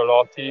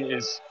Bisolotti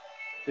is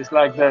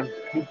like a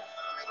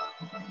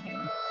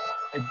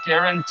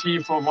guarantee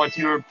for what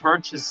you're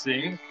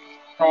purchasing.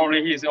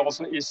 Probably he's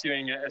also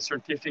issuing a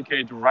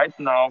certificate right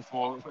now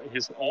for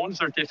his own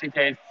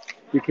certificate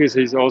because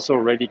he's also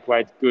already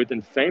quite good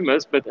and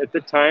famous. But at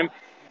the time,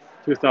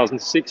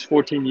 2006,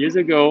 14 years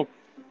ago,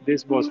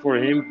 this was for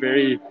him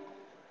very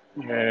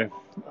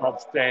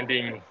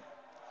outstanding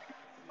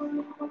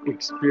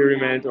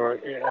experiment or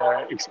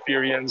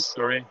experience.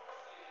 Sorry.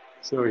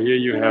 So here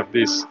you have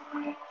this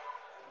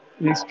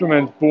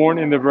instrument born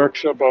in the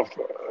workshop of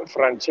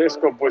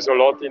Francesco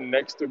Bisolotti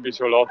next to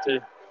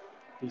Bisolotti.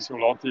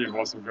 Bisolotti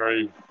was a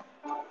very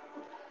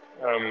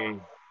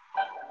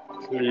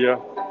clear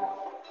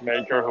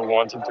maker who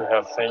wanted to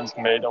have things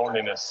made only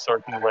in a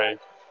certain way.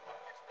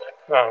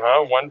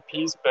 One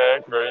piece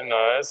back, very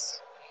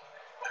nice.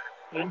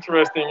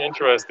 Interesting,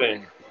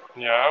 interesting.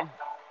 Yeah.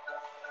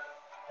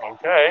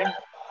 Okay. Of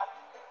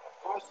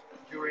course,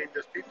 during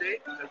the speed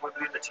date, there will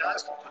be the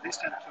chance to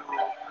listen to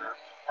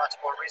much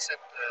more recent.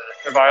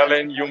 The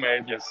violin you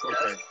made, yes. Okay.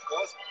 Yes, of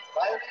course,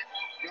 violin,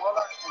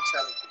 viola, and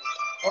cello.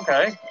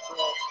 Okay. So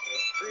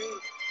three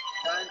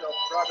kind of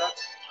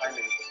products I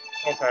made.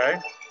 Okay.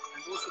 And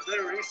also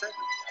very recent,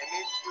 I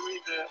made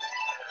during the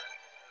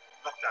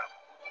lockdown.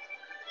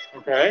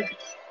 Ok,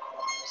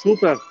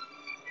 super.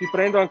 Ti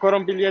prendo ancora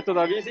un biglietto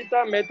da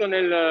visita, metto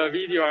nel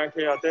video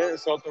anche a te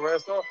sotto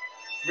questo.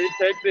 We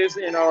take this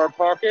in our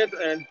pocket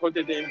and put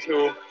it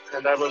into,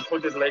 and I will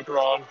put it later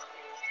on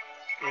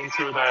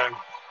into the,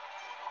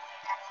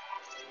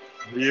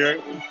 here.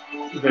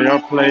 They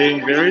are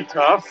playing very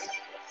tough,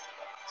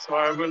 so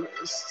I will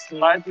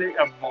slightly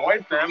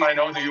avoid them. I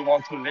know that you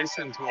want to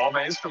listen to all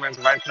the instruments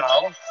right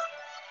now,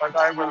 but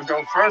I will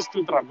go first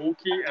to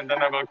Trabucchi and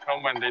then I will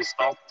come when they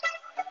stop.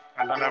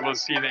 And then I will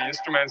see the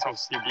instruments of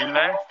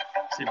Sibylle.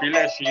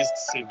 Sibylle, she's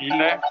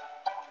Sibylle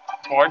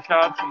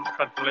Fehr-Borchardt,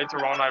 but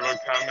later on I will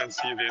come and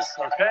see this,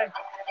 okay?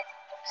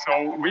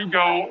 So we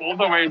go all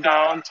the way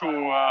down to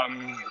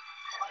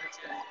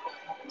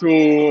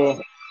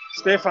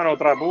Stefano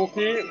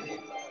Trabucchi.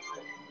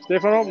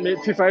 Stefano,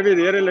 ti fai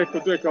vedere le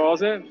tue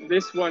cose?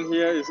 This one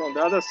here is on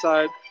the other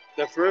side.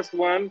 The first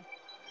one.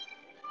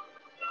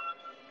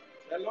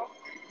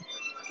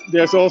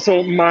 There's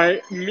also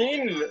my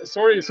Min.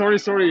 Sorry.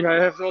 I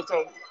have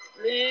also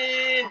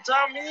Min.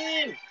 Ciao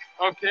Min.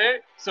 Okay,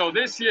 so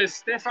this here is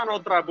Stefano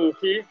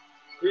Trabucchi.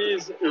 He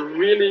is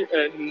really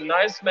a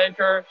nice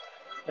maker,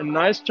 a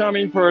nice,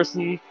 charming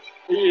person.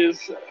 He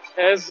is,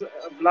 as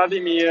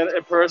Vladimir,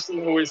 a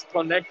person who is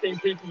connecting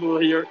people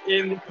here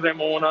in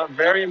Cremona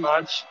very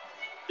much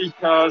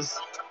because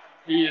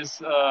he is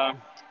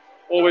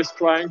always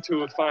trying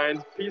to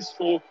find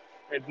peaceful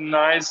and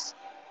nice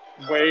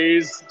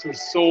ways to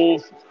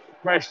solve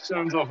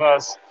questions of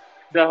us.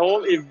 The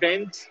whole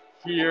event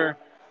here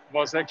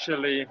was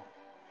actually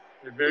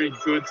a very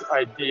good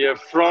idea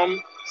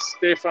from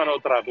Stefano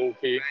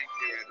Trabucchi.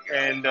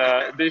 And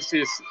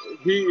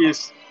he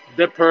is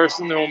the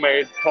person who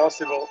made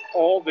possible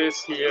all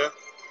this here.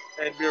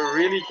 And we're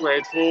really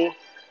grateful.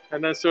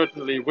 And then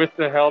certainly with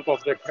the help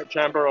of the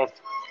Chamber of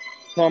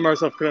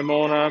Commerce of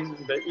Cremona,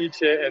 the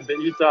ICE and the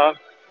ITA,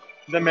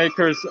 the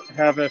makers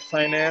have a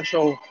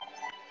financial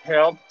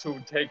help to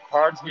take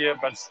part here.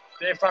 But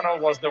Stefano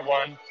was the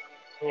one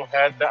who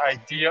had the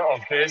idea of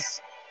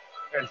this.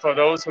 And for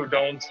those who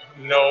don't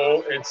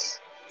know, it's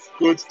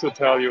good to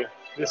tell you,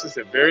 this is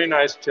a very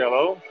nice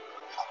cello.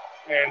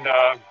 And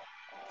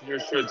you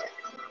should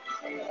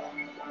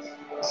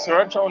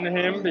search on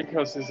him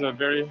because he's a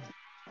very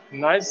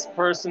nice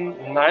person,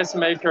 nice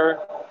maker,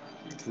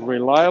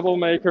 reliable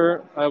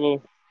maker. I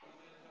will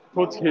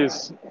put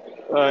his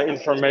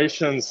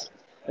informations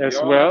as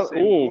well.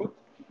 Oh,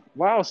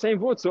 wow, same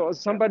wood. So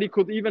somebody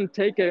could even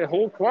take a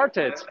whole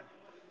quartet.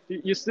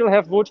 You still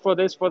have wood for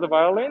this for the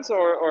violins,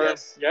 or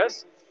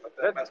yes?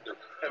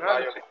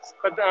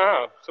 But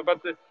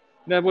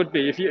that would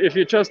be if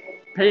you just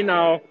pay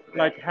now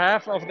like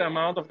half of the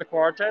amount of the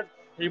quartet,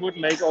 he would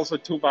make also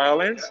two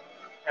violins,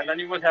 and then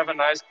you would have a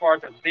nice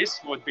quartet.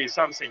 This would be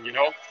something, you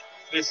know.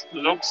 This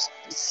looks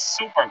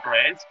super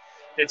great.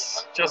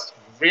 It's just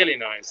really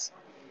nice.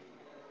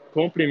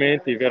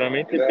 Complimenti,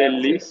 veramente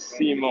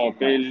bellissimo,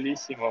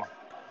 bellissimo.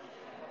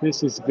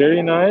 This is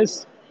very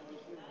nice.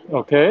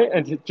 Okay,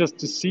 and just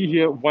to see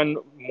here one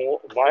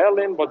more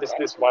violin. What is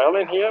this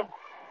violin here?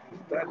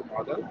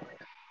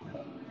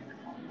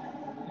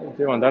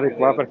 Devo andare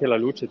qua perché la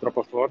luce è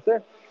troppo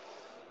forte.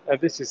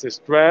 This is a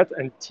Strat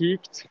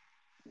antiqued,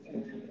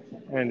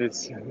 and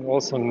it's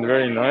also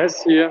very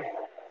nice here.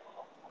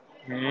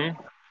 Mm.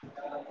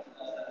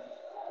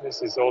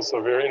 This is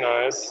also very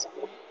nice.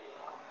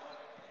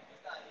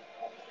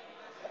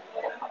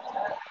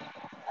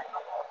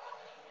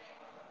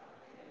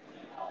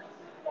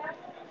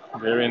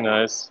 Very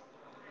nice.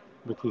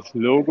 With his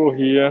logo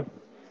here.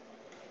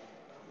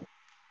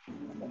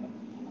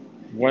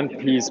 One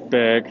piece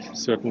bag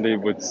certainly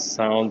would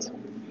sound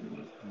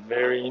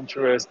very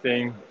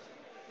interesting.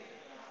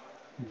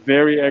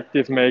 Very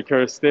active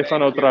maker,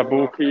 Stefano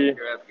Trabucchi,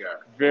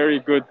 very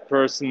good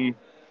person,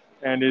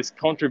 and is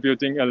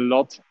contributing a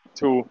lot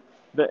to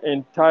the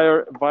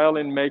entire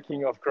violin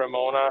making of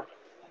Cremona.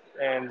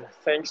 And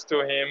thanks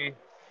to him,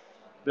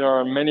 there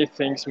are many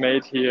things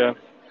made here.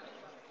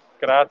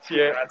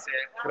 Grazie.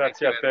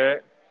 Grazie a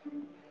te.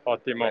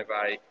 Ottimo. Bye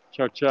bye.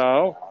 Ciao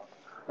ciao.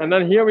 And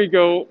then here we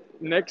go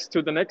next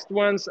to the next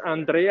ones,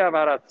 Andrea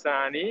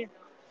Varazzani.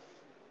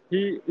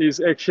 He is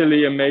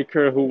actually a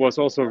maker who was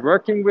also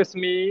working with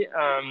me.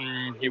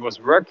 He was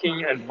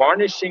working and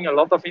varnishing a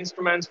lot of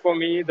instruments for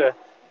me, the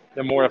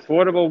more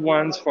affordable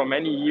ones for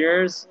many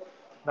years.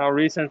 Now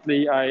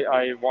recently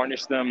I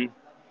varnished them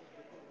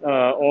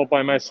all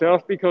by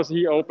myself because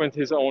he opened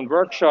his own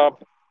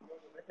workshop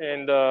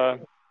and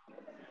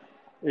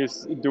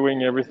is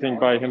doing everything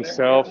by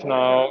himself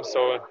now.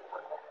 So I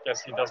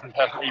guess he doesn't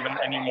have even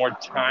any more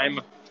time.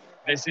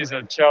 This is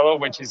a cello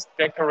which is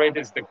decorated.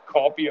 It's the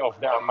copy of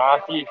the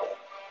Amati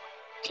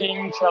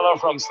King cello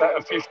from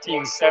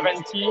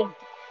 1570.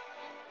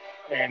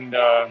 And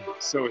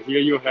so here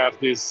you have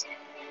this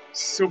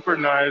super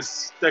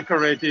nice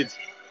decorated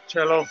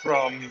cello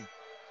from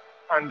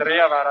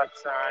Andrea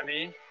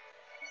Varazzani.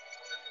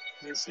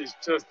 This is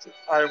just,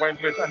 I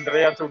went with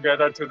Andrea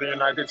together to the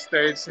United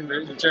States in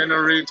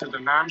January to the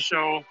NAMM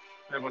show.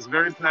 It was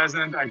very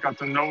pleasant. I got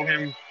to know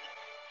him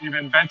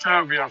even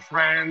better. We are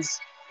friends.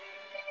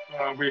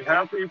 We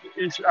help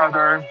each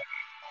other.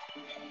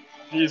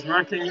 He's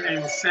working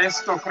in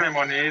Sesto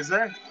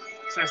Cremonese.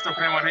 Sesto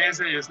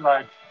Cremonese is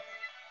like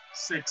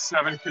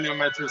 6-7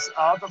 kilometers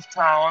out of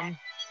town,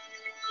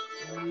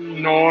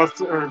 north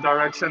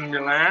direction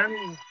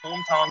Milan,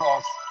 hometown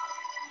of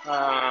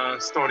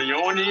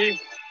Storioni.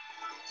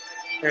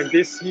 And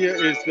this here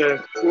is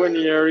the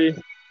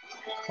Guarnieri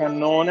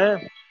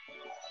Cannone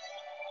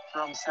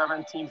from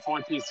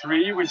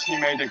 1743, which he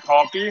made a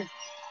copy.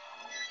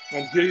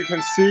 And here you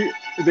can see,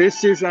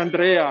 this is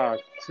Andrea.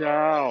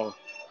 Ciao.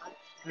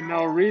 And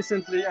now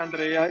recently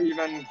Andrea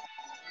even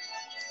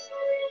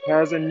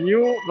has a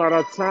new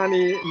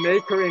Varazzani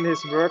maker in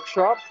his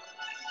workshop.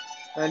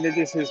 And it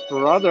is his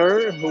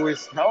brother who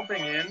is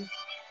helping him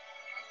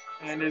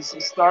and is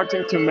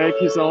starting to make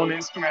his own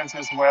instruments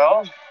as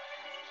well.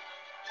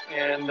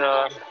 And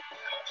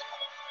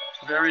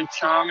very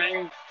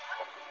charming.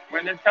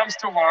 When it comes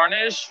to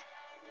varnish,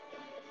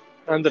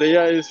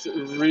 Andrea is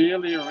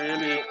really,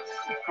 really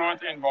good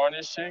in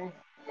varnishing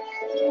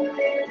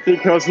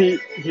because he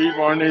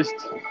varnished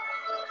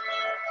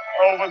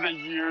over the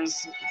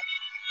years,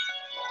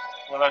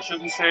 well, I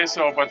shouldn't say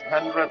so, but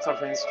hundreds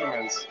of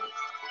instruments.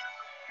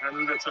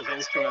 Hundreds of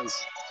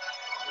instruments.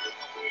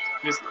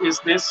 Is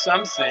this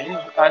something?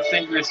 I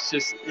think this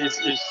is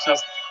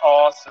just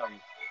awesome.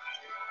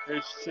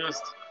 It's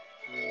just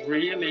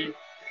really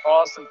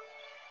awesome.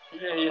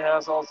 Here he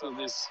has also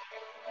these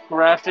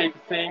graphic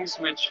things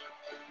which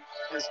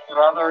his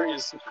brother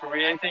is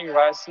creating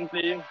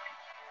recently.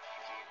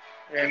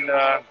 And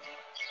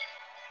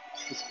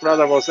his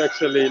brother was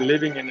actually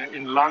living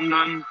in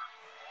London,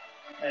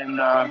 and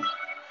uh,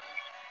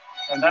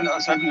 and then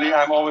suddenly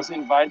I'm always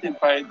invited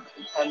by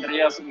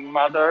Andrea's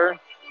mother,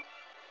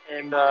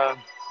 and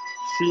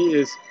she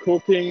is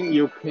cooking.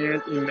 You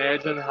can't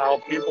imagine how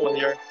people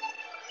here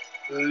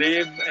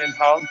live and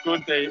how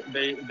good they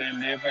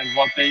live and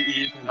what they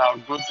eat and how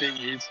good they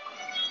eat.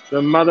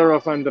 The mother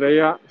of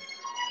Andrea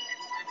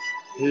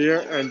here,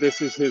 and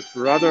this is his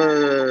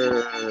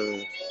brother.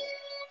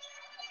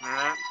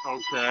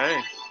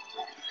 Okay.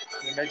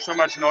 They make so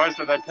much noise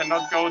that I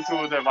cannot go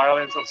to the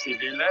violins of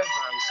Sibylle.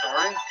 I'm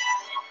sorry.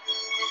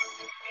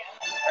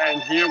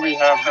 And here we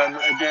have then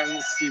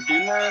again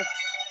Sibylle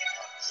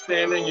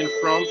standing in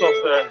front of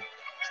the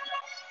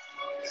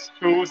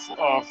booth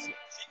of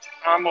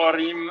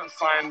Amorim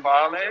fine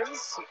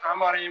violins.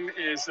 Amorim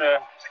is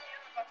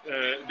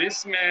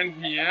this man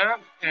here,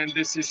 and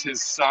this is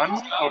his son.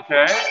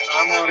 Okay,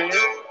 Amorim,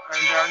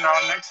 and they're now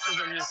next to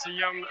the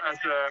museum at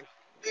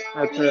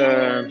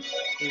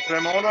in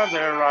Cremona.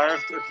 They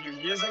arrived a few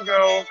years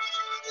ago,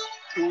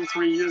 2,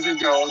 3 years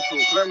ago,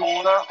 to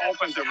Cremona,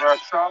 opened the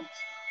workshop.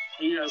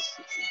 He has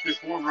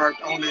before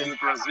worked only in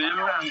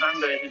Brazil, and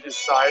then he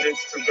decided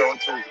to go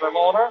to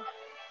Cremona.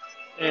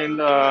 And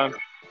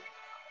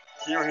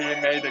here he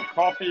made a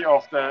copy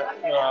of the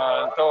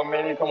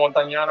Domenico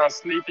Montagnana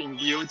Sleeping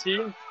Beauty.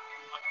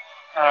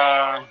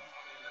 Uh,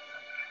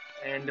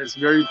 and it's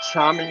very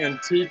charming and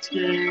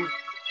teaching.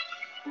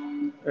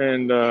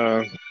 And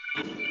so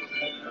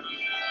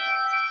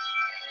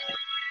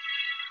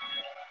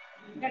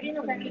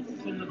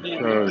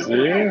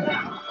see,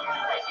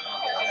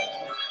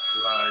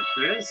 like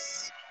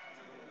this.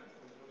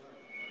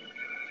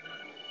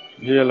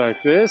 Here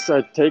like this,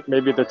 I take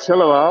maybe the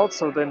cello out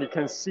so then you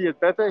can see it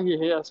better.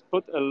 He has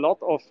put a lot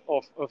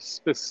of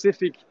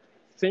specific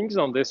things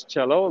on this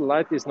cello.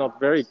 Light is not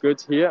very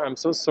good here. I'm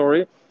so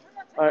sorry.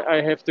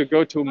 I have to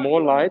go to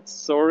more lights,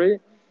 sorry.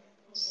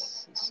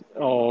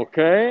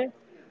 Okay.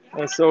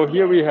 And so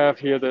here we have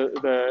here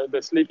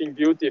the Sleeping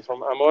Beauty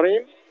from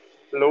Amorim.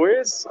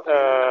 Louis,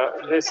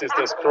 this is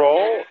the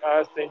scroll.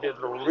 I think it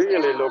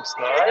really looks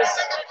nice.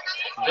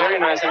 Very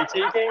nice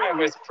antiquing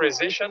with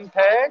precision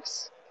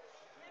pegs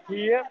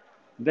here.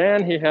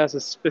 Then he has a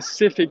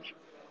specific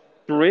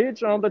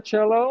bridge on the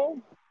cello,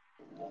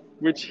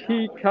 which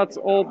he cuts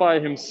all by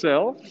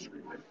himself.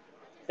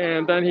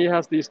 And then he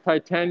has these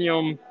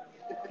titanium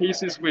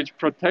pieces which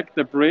protect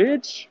the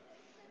bridge.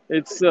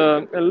 It's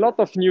a lot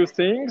of new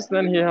things.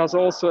 Then he has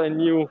also a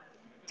new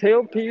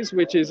tailpiece,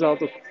 which is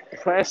out of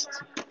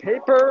pressed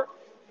paper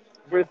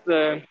with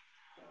the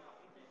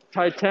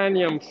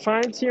titanium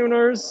fine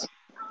tuners.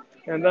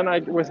 And then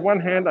with one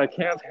hand I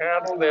can't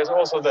handle. There's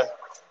also the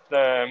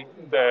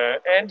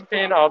end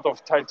pin out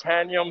of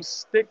titanium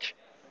stick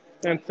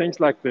and things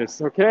like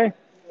this. Okay,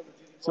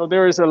 so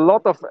there is a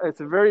lot of.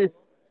 It's a very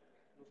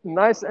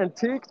nice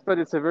antique, but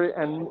it's a very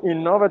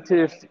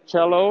innovative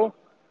cello.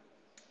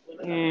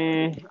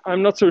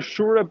 I'm not so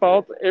sure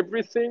about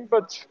everything,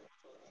 but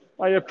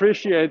I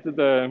appreciate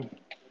the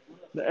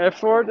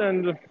effort,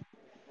 and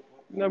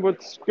I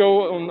would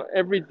go on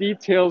every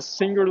detail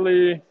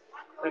singularly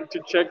and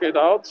to check it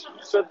out.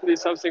 Certainly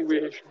something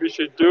we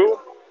should do.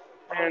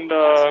 And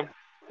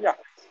yeah,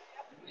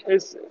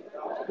 it's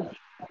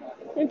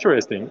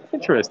interesting,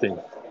 interesting.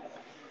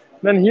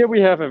 Then here we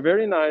have a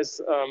very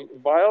nice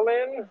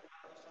violin.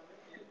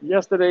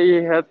 Yesterday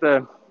he had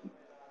the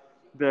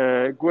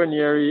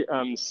Guarnieri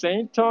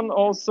Sainton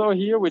also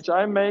here, which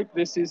I make.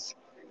 This is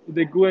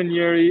the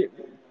Guarnieri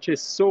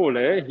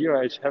Cesole. Here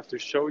I have to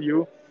show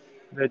you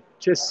the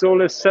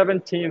Cesole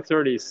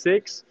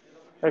 1736,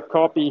 a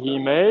copy he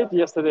made.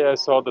 Yesterday I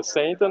saw the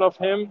Sainton of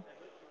him.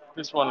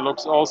 This one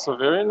looks also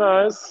very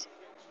nice.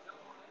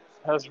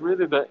 Has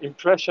really the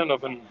impression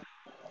of an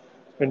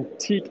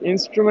antique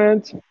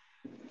instrument.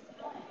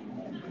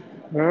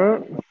 I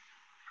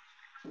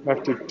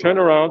have to turn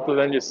around so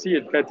then you see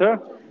it better.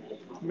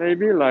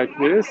 Maybe like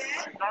this.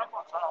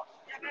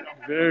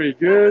 Very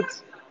good.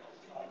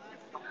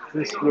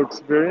 This looks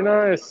very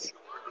nice.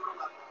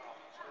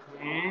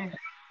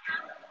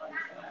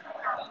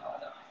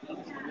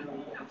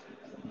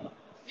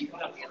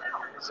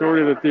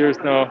 Sorry that there's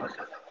now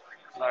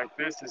like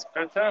this is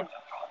better.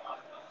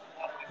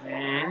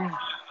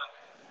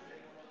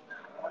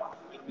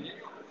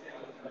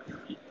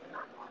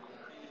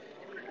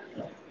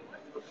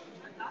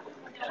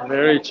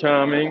 Very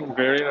charming,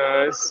 very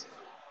nice.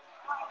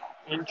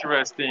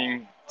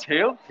 Interesting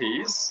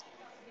tailpiece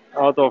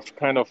out of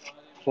kind of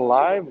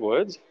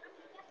plywood.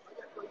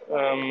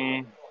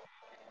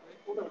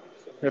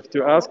 Have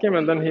to ask him,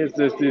 and then he's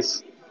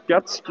this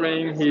gut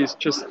string. He's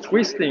just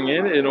twisting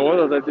it in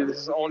order that it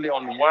is only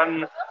on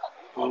one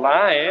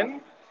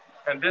line.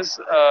 And this,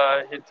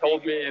 he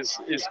told me, is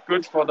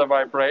good for the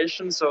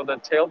vibration, so the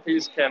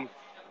tailpiece can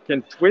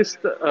twist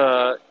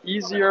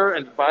easier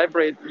and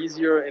vibrate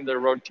easier in the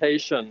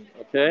rotation.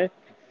 Okay,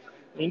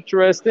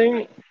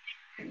 interesting.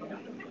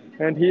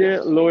 And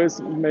here Louis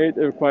made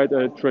quite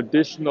a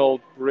traditional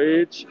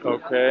bridge.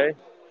 Okay,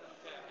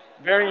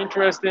 very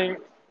interesting.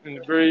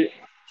 and very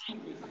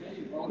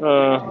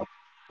uh,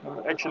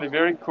 actually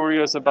very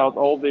curious about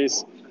all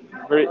these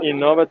very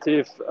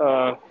innovative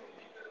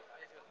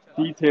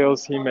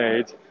details he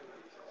made.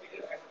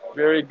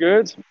 Very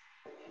good.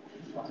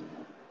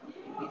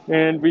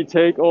 And we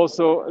take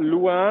also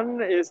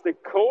Luan is the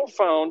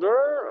co-founder.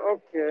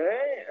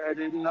 Okay, I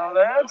didn't know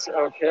that.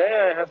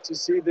 Okay, I have to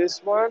see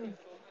this one.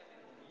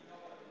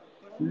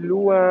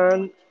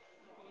 Luan.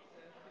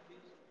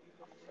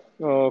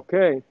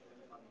 Okay,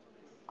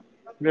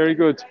 very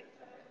good.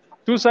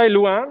 Tu sai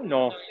Luan?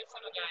 No.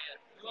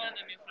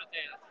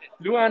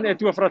 Luan è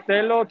tuo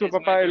fratello, tuo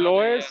papà è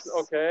Lois?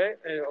 Ok,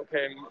 ok.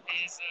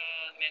 He's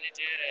a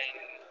manager and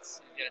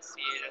the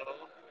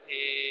CEO.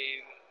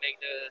 He make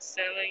the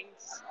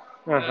sellings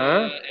and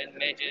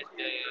manage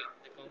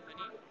the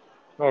company.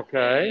 Ok,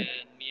 And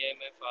me and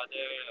my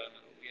father,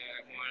 we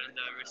are more on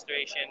the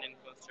restoration and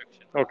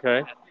construction.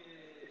 ok.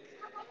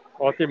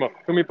 Ottimo.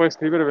 Tu mi puoi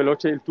scrivere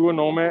veloce il tuo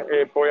nome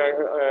e poi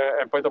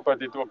dopo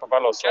di tuo papà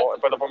lo so, e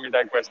poi dopo mi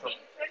dai questo.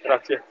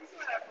 Grazie.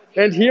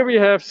 And here we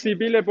have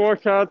Sibylle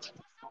Borchardt.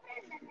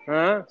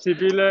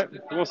 Sibylle,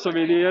 posso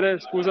vedere?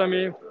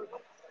 Scusami.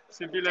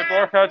 Sibylle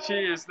Borchardt,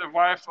 she is the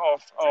wife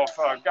of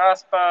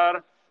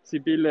Gaspar.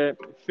 Sibylle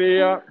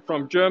Fehr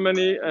from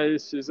Germany.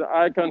 She's an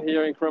icon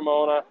here in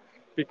Cremona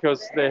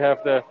because they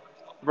have the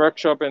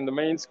workshop in the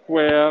main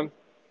square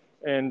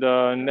and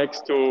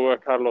next to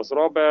Carlos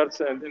Roberts.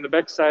 And in the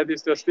back side,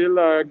 is there still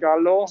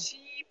Gallo?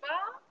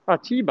 Ah,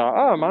 Chiba.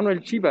 Ah, Manuel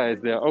Chiba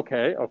is there.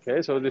 Okay,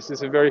 okay. So this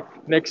is a very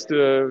next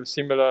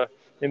similar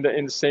in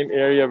the same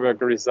area where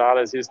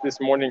Grisales is. This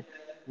morning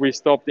we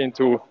stopped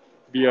into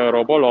Via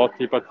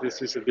Robolotti, but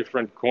this is a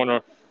different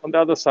corner on the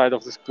other side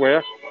of the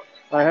square.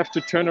 I have to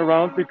turn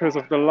around because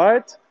of the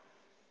light.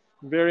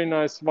 Very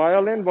nice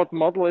violin. What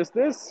model is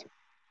this?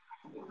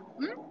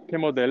 Che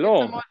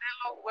modello?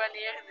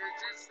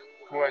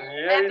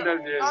 Guarnieri del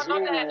Gesù.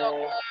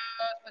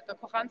 Aspetta,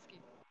 Kochanski.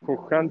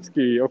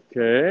 Kuchanski,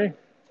 ok.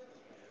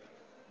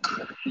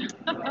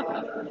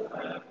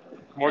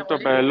 Molto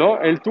bello.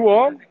 E il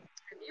tuo?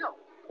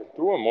 Il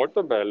tuo,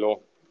 molto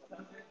bello.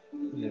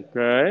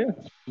 Okay,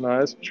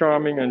 nice,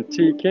 charming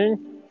antiquing.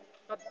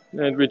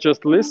 And we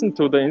just listened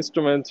to the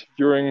instrument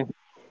during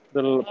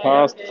the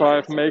past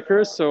 5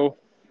 makers, so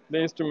the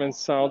instruments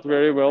sound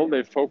very well.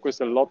 They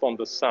focus a lot on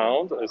the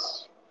sound,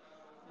 as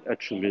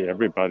actually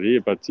everybody,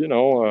 but you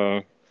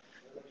know,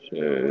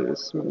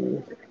 it's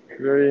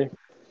very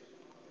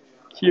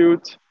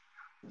cute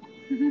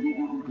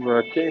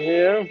working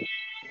here.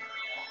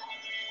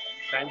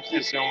 Thank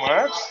you so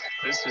much.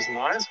 This is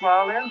nice,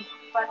 violin.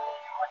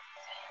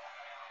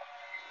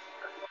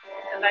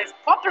 A nice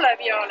popular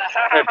viola.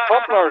 A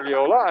poplar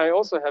viola. I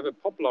also have a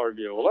poplar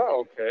viola.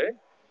 Okay.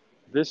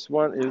 This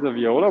one is a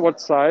viola. What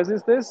size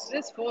is this?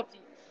 This 40.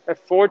 A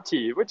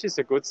 40, which is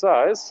a good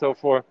size. So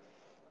for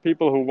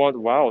people who want,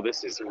 wow,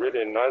 this is a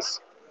really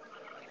nice,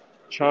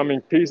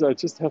 charming piece. I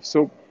just have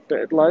so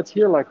bad light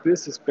here. Like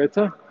this is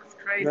better. It's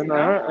crazy, Then,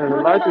 no? and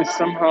the light is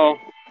somehow,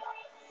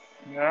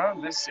 yeah,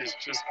 this is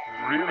just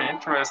really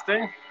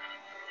interesting.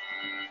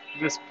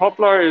 This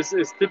poplar is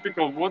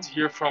typical wood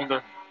here from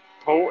the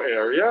Po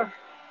area.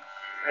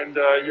 And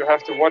you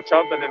have to watch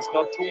out that it's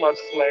not too much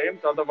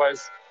flamed,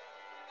 otherwise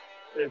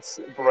it's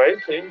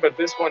breaking. But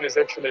this one is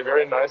actually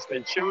very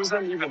nicely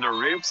chosen, even the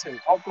ribs in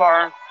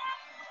poplar.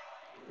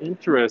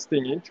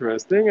 Interesting,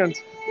 interesting. And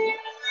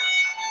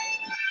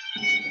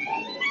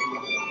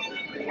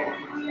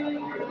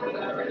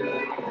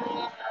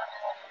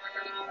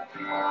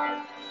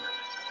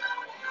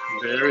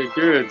very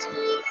good.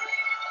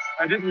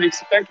 I didn't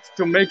expect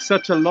to make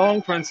such a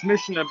long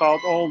transmission about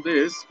all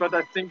this, but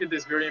I think it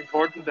is very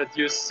important that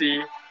you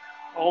see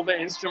all the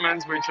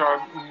instruments which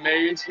are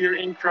made here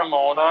in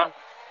Cremona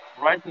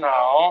right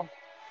now.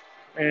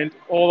 And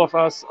all of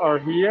us are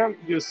here.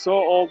 You saw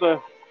all the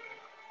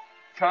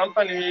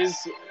companies.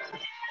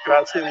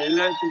 Grazie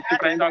mille. Ti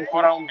prendo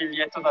ancora un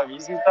biglietto da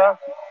visita.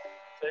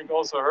 Take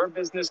also her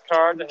business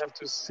card. I have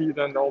to see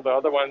then all the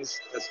other ones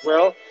as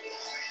well.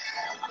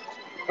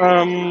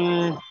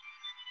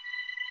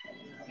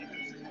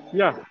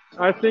 Yeah,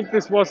 I think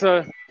this was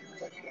a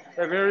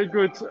very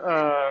good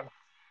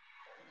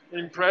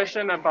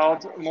impression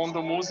about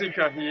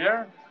MondoMusica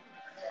here.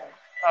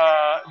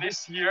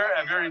 This year,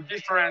 a very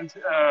different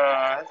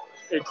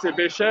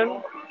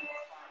exhibition.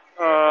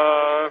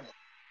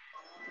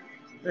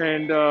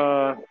 And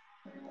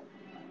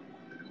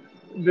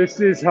this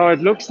is how it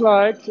looks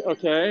like,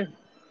 okay.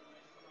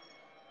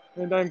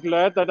 And I'm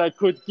glad that I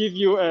could give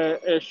you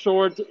a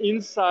short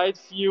inside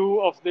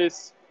view of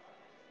this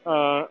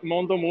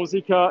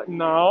MondoMusica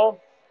now.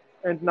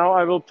 And now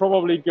I will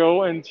probably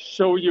go and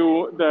show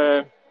you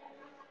the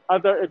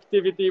other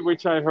activity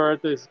which I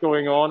heard is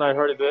going on. I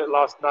heard it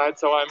last night,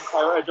 so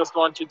I just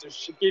want you to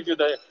give you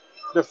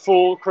the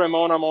full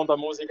Cremona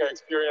MondoMusica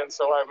experience.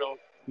 So I will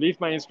leave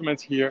my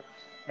instruments here,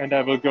 and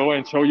I will go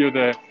and show you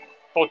the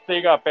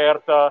Bottega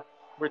Aperta,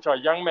 which are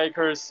young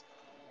makers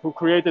who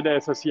created the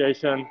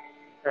association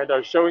and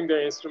are showing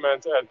the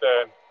instruments at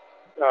the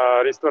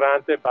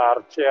Ristorante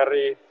Bar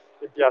Cherry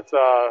in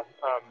Piazza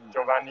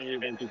Giovanni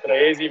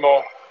XXIII,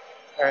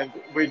 and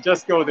we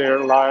just go there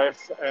live,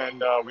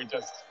 and we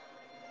just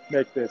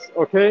make this.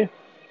 Okay,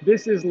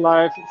 this is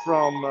live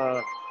from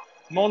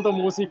Mondo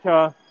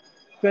Musica.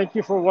 Thank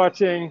you for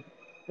watching.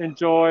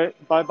 Enjoy.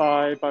 Bye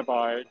bye. Bye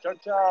bye. Ciao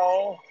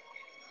ciao.